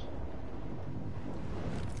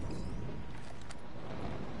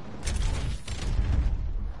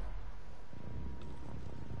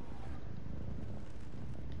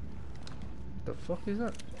 The fuck is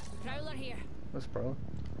that? Prowler here. That's probably.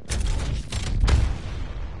 It's a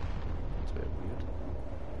bit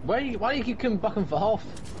weird. Why do you keep coming back and forth?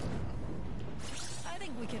 I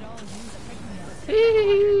think we could all use a pick-me-up.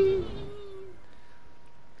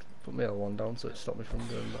 Put my L1 down so it stopped me from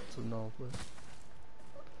going back to the north place.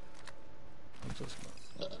 I'm so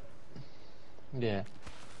smart. Yeah.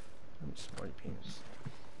 I'm swiping.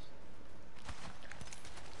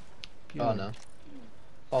 Oh no.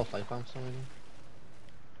 All 5 pounds, something.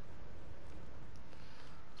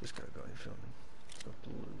 This guy got any filming. The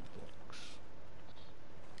blue box.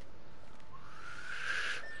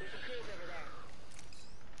 There's a cruise over there.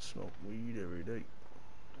 Smoke weed every day.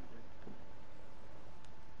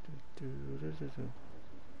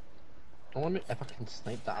 I wonder if I can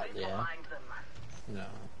snipe that out the air. Behind them. No.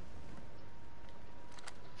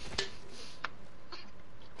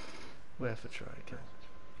 Worth a try, okay.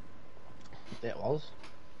 It was.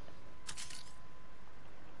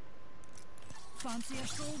 Fancy a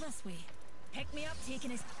stroll this way. Pick me up,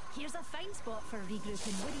 taking us. Here's a fine spot for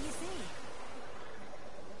regrouping. What do you say?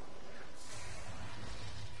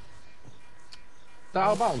 That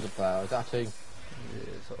out of bounds up there, is that thing?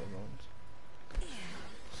 Yeah, it's all wrong.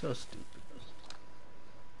 So stupid.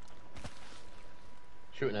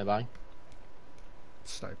 Shooting nearby.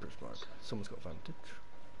 Sniper's mark. Someone's got vantage.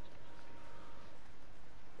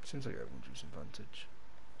 Seems like everyone's using vantage.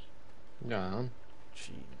 Go on.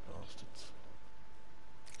 Cheating bastards.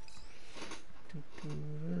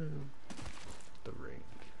 The ring.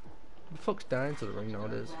 Who the fuck's dying to the ring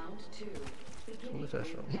nowadays? Round 2. On the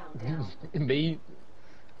first round. Countdown. Me,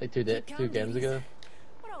 like two games ago.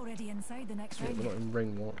 We're already inside the next Yeah, round. we're not in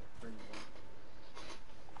ring 1.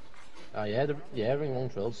 Oh yeah, ring 1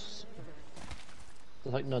 trills.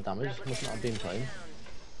 There's like no damage, must not have been playing.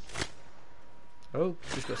 Oh,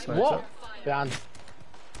 just got sniped What? at. Behind.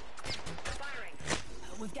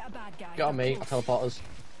 We've got a bad guy. Get on me, I teleport us.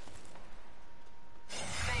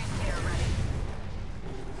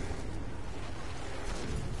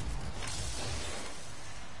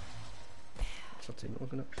 What's that team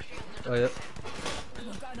looking at? Oh yeah.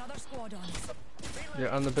 We've got another squad on us.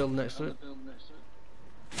 Yeah, and the building next to it.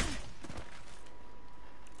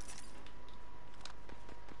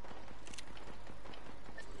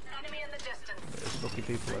 Enemy in the distance. There's lucky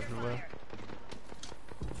people everywhere.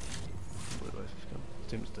 Wait, where's this gone?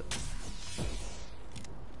 Team's dead.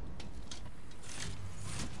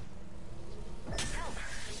 Help.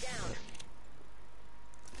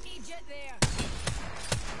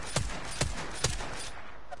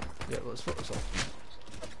 Yeah, let's fuck this off.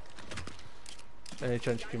 Any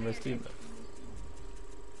chance you can miss team there?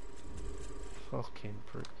 Fucking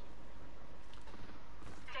prick.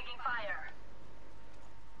 Taking fire.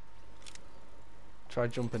 Try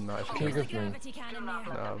jumping knife. Can you The give me? gravity cannon there.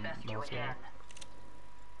 No, Best you not again.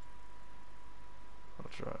 I'll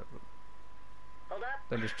try it, but Hold up.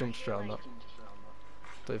 then just jump straight on that.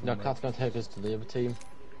 Don't even No, know. Cat's gonna take us to the other team.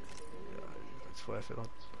 Yeah, it's worth it, lad.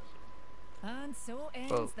 And so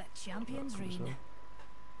ends Well, the champion's reign. So.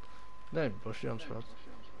 No, Bushy, I'm surprised.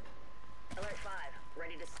 Alert 5,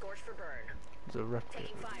 ready to scorch for burn. There's a replica.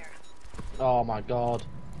 Taking fire. Oh my god.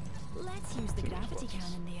 Let's use the Two gravity spots.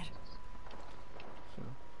 cannon there. So,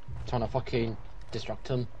 Trying to fucking distract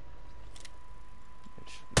him.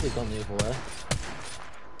 it's He's gone the other way.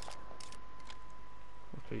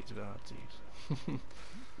 repeats a bit hard to use.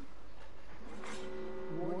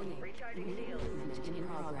 Warning. Recharging shield. Mission in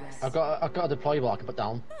progress. I've got a deployable I can put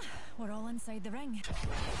down. We're all inside the ring.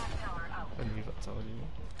 And you've got to tell you.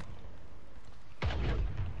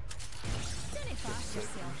 Don't fast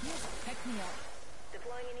yourself here. Pick me up.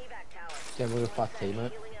 Deploying an evac tower. Then we're a fast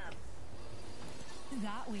teammate. Healing up.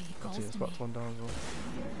 That way Got calls to to me. spot one down as well.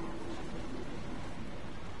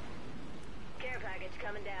 Care package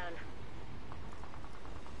coming down.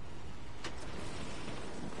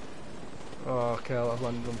 Oh, Kel, I've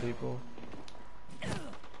landed on people.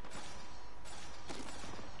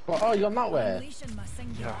 Oh, you gone that way? Unleashing my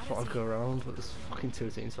Yeah, I thought I'd singularity. go around, but there's fucking 2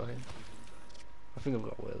 teams fighting. I think I've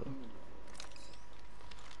got away though.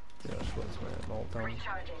 Yeah, I just got my ult down.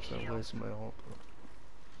 So I'm wasting my ult, but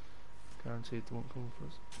guaranteed they won't come for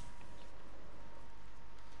us.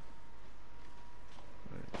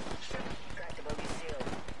 Right. Cracked a bogey shield.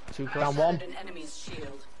 2 Down cracks. one. An enemy's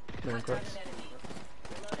shield. No cracks.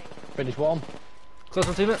 Reloading. Finish one. Close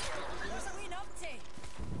on teammate. Where's a wee nupty?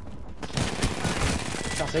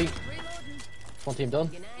 Chassis. Reloading. One team done.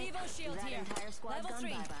 Good night. Evo shield That here. entire squad Level gone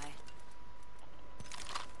 3. bye-bye.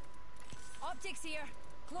 Optics here.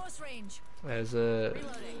 Close range. There's a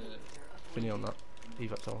Reloading. Finny on that.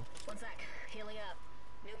 Evac tower. One sec. Healing up.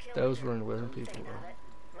 New kill. Those leader. running away from people Second though. of it.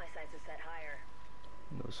 My sights are set higher.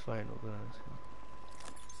 And there was fighting up there. So.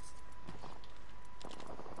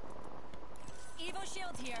 Evo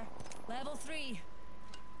shield here. Level 3.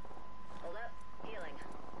 Hold up. Healing.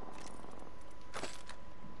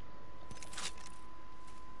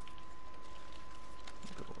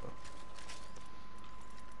 Good luck.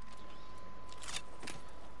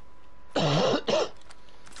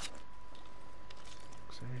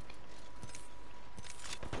 Sick.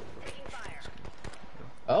 Taking fire.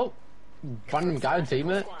 Oh, random guy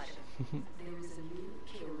teammate. Squad. There is a new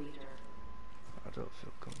kill leader. I don't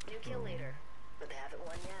feel New comfortable. kill leader. But they haven't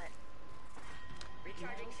won yet.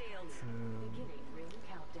 Recharging shields. Beginning ring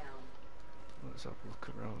countdown. Let's have a look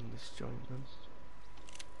around this joint then.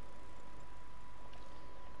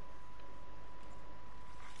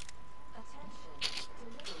 Attention.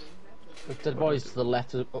 Delivering replica. The boys to the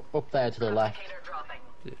left, up there to the left. Replicator dropping.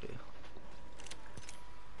 Yeah.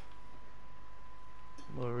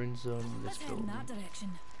 We're in zone in this Let's head in building. that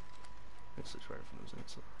direction. It's right in front of us, isn't it?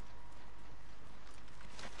 So.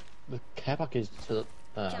 The care package to the.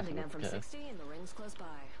 Counting down from okay. 60 and the ring's close by.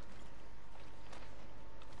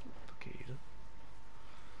 Replicator.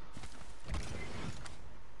 Yeah,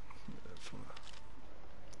 just wanna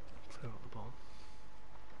clear out the bomb.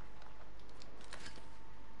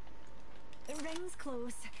 The ring's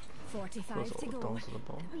close. 45 Close to all the go. doors to the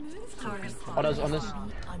bomb. Move Target clear. spotted. Oh, there's on this. Be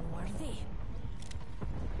unworthy.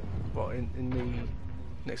 What, in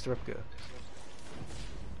the next to replicator?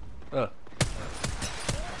 Oh.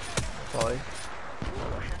 Sorry.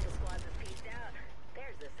 Half the squads have peeked out.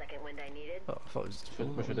 There's the second wind I needed. Oh, I thought it was the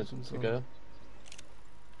film. We should have go.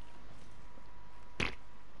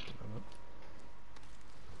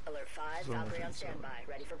 Alert 5, Zone Valkyrie on offense, standby.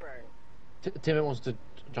 Ready for burn. Teammate wants to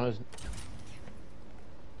join us.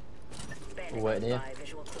 Bandit Waiting here. by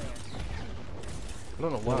visual clear. I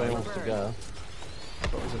don't know Nobody why. wants to go.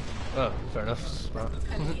 What was it? Oh, fair enough. Smart.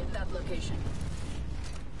 Enemy at that location.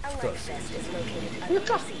 A light Got vest is located under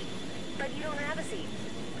your seat. But you don't have a seat.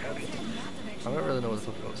 Okay. I don't really know what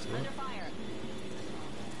the fuck I was doing. Under fire.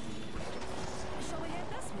 Shall we head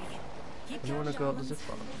this way? Keep You wanna charge, go up the darlings. zip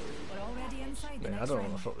line? We're already inside the Man, I next don't know. I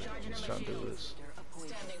ring. thought we were just trying to do this.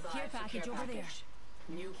 Standing by Care for package care over there. package.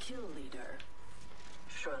 New kill leader.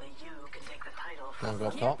 Surely you can take the title Wanna from go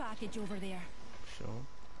up Care top? package over there. Sure.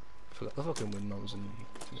 Forgot the fucking windmills and Use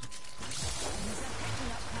a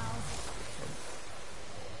picking up, pals.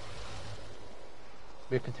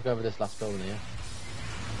 We can take over this last building here.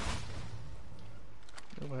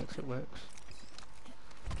 it works, it works.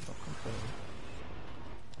 I'll confirm.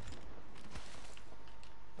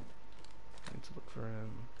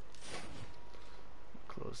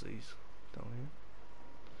 down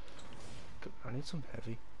here. I need some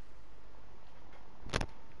heavy.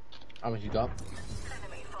 How much you got?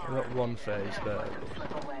 I got one phase there.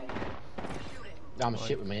 I'm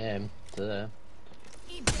shit with my aim. So there.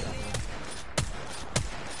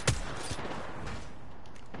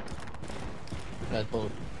 There's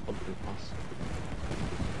bulletproof pass.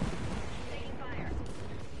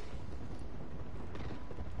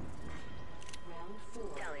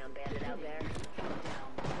 Talion bandit out there.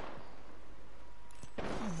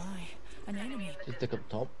 Oh my, an enemy. Just stick up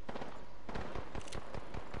top.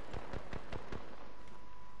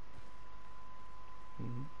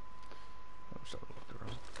 I'm just having a look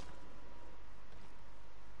around.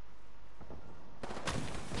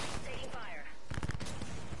 Taking fire.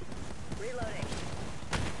 Reloading.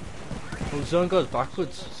 Well, the zone goes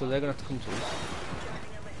backwards, so they're gonna have to come to us.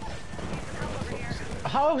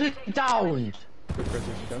 How is it down? Quick res if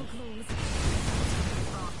you can.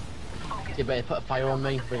 You better put a fire on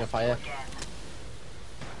me. Bring a fire.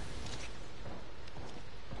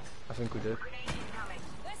 I think we did.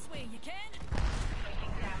 This way, you can.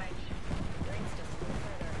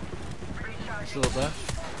 Still up there.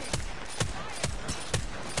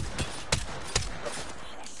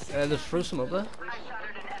 There's Frozen up there. I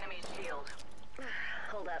shattered an enemy's shield.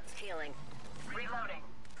 Hold up, healing. Reloading.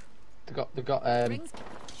 They got Rings.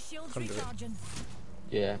 Shields Come do it. recharging.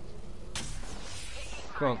 yeah.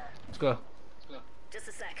 Come on, let's go. Just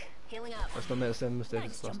a sec. Healing up. Let's not make the same mistake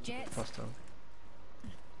Thanks, as jump jets. last time.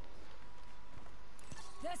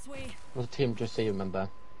 This way. What's the team just so you remember?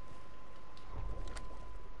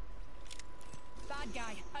 Bad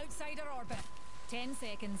guy. Outside our orbit. 10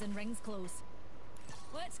 seconds and rings close.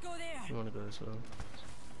 Let's go there. We want to go this way.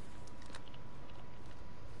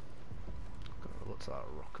 God, what's that?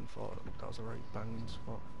 A rock and fort. That was a right banging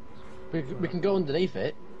spot. We can go underneath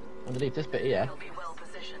it. Underneath this bit here. We'll be well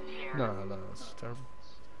positioned here. No, that's terrible.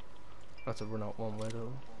 That's to run out one way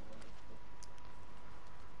though.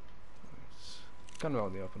 Nice. Kind of out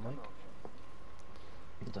in the open, like.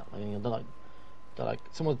 Exactly. They're like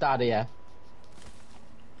someone's died here.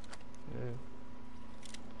 Yeah.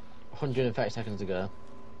 130 seconds ago.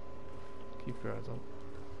 Keep your eyes up.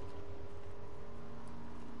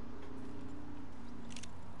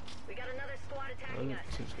 We got another squad attacking us.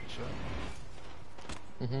 Seems to get shot.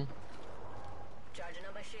 Mhm. Charging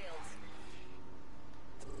up my shields.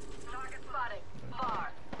 Target spotted.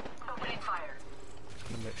 Far. Opening fire. Just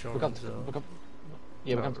gonna make sure. We got. he's,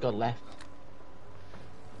 Yeah, we got to go left.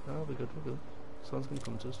 No, we're good, we're good. Someone's gonna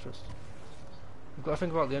come to us, trust. We've got to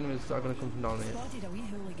think about the enemies that are gonna come from down here. Spotted a wee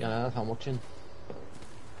hooligan. Yeah, that's how I'm watching.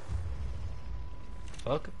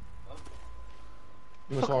 Fuck.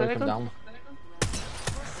 You must Fuck, already there come they down.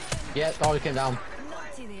 Yeah, it already came down.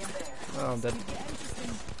 Naughty there. Oh, I'm dead. Could get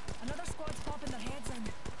interesting. Another squad's popping their heads in.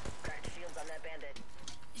 Cracked shields on that bandit.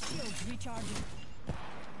 Shields recharging.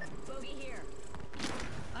 Bogey here.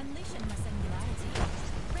 Unleashing my singularity.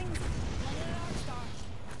 Rings. Running an arc star.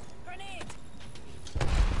 Grenade.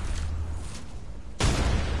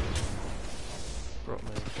 Brought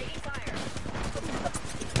me. Taking fire.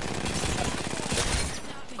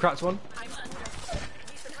 Cracked one.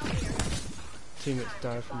 Teammates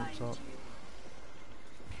died from the top.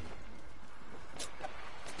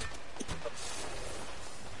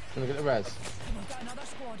 Can we get the res? We've got another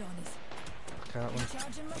squad on us. Can't one.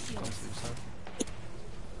 Recharging my Gone shields. to the side.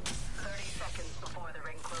 30 seconds before the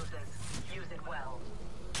ring closes. Use it well.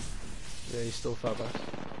 Yeah, he's still far back.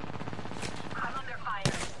 I'm under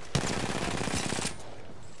fire.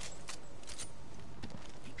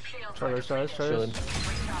 Shield Try this, try this, try Chilling.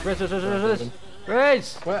 this.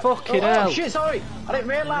 Raise! Where? Fucking oh, hell! Oh shit, sorry! I didn't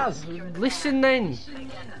realise! Listen then! They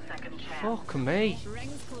get a second chance. Fuck me!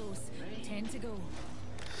 Rings close. 10 to go.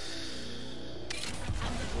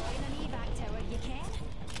 I'm deploying an evac tower. You can?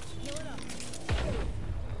 Heal it up.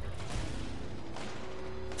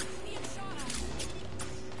 Being shot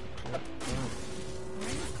at.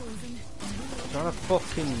 Rings closing. Trying to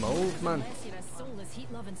fucking move, man. Unless you're a soulless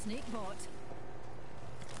heat-loving snake bot.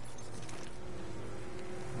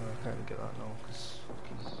 Oh, I can't get that now, because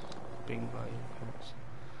fucking bing by you.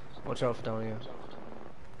 Watch out for down here.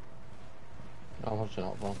 I'm watching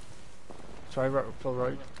out for. Try right, full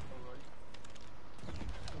right.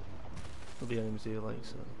 There'll be enemies here, like,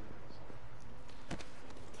 so.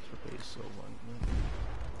 Should be so one.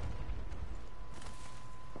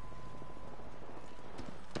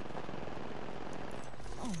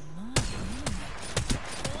 Oh my.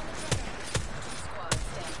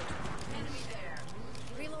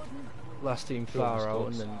 Reloading. Last team far out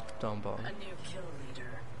and then down bottom. A new kill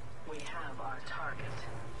leader. We have our target.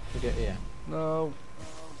 We get here. No.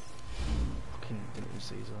 Fucking didn't even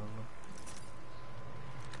see his armor.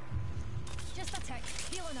 Just a tick.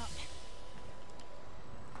 Healing up.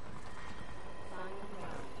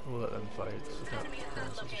 We'll let them fight. So Enemy in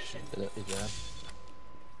that location. Is there?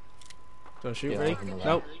 Don't shoot Yeah, me. I'm alive.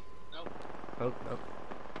 Nope. Nope. Nope.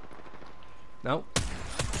 Nope.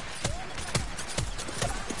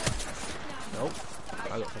 Nope.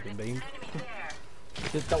 I got fucking beamed.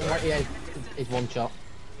 Just that one right here is one shot.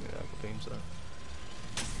 Yeah, I got beams there.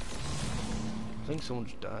 I think someone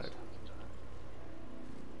just died.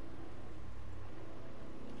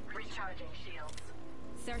 Recharging shields.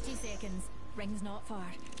 30 seconds. Ring's not far.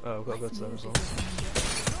 Oh, I've got to go to them as well.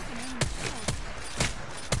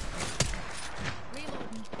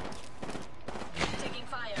 Reloading. Taking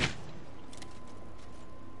fire.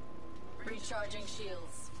 Recharging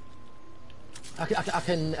shields. I can I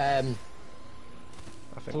think.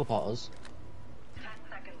 teleport us. 10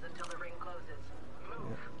 seconds until the ring closes.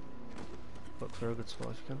 Move. Look for a good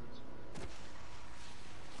spot if you can.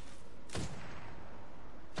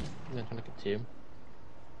 I'm trying to consume.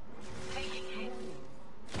 Taking hit.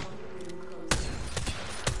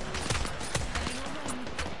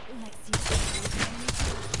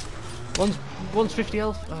 One's 50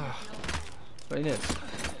 health. Ah. Right in it.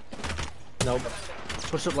 Nope.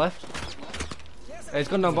 Push up left. Hey, he's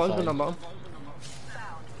gone down bottom, he's gone down bottom.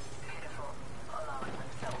 Sound. Pitiful. Allowing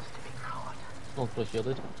themselves to be caught. One's fully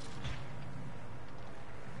shielded.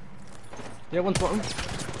 Yeah, one's bottom.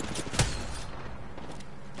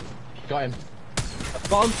 Got him.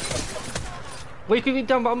 Bottom. Wait, can you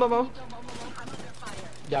down bottom, bottom?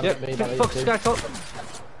 Yeah, Yeah, me, fuck this guy top.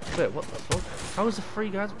 Wait, what the fuck? How is the three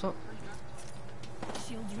guys up top?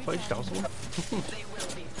 Shield What, you down someone? They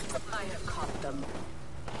will be. I have caught them.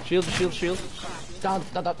 Shield, shield, shield. Down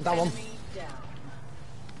one. Down.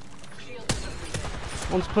 Shield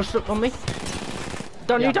depleted. One's pushed up on me.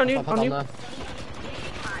 Down you, down you, on you. There.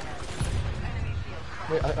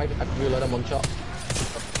 Wait, I reload him one shot.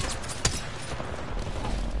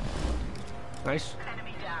 Nice.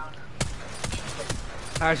 Enemy down.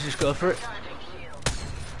 I should just go for it. Charging shield.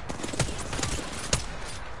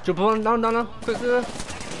 Jump on, down, down, down. Quick, quick.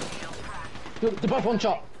 They're both one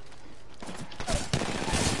shot.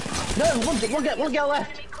 No, one girl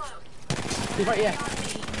left. Enemy close. He's right here.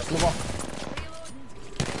 Another.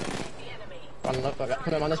 The enemy.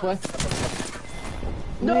 Come on, this way.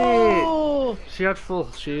 No! She had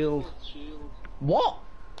full shield. What?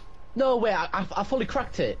 No way, I fully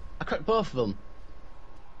cracked it. I cracked both of them.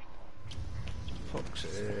 Fuck's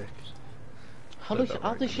sake. How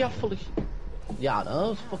does she have full? Yeah, I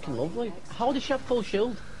know. It's fucking lovely. How does she have full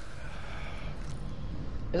shield?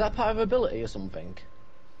 Is that part of her ability or something?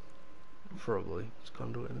 Probably. It's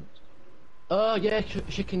conduit in it. Oh yeah,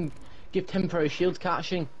 she can give temporary shields, can't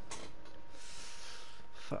she?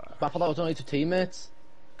 Fuck. But I thought that was only to teammates.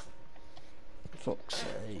 Fuck's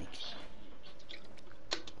sake.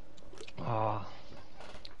 Ah.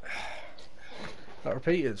 That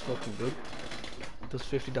repeater is fucking good. Does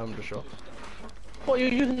 50 damage a shot. What, you're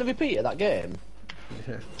using the repeater that game?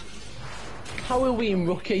 Yeah. How are we in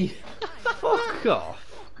rookie? Fuck off.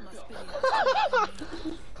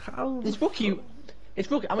 How? It's rookie.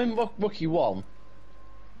 I'm in rookie 1.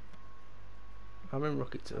 I'm in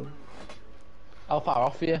Rocket 2. How far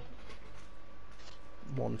off are you?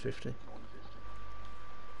 150.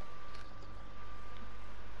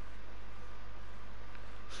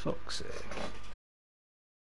 Fuck's sake.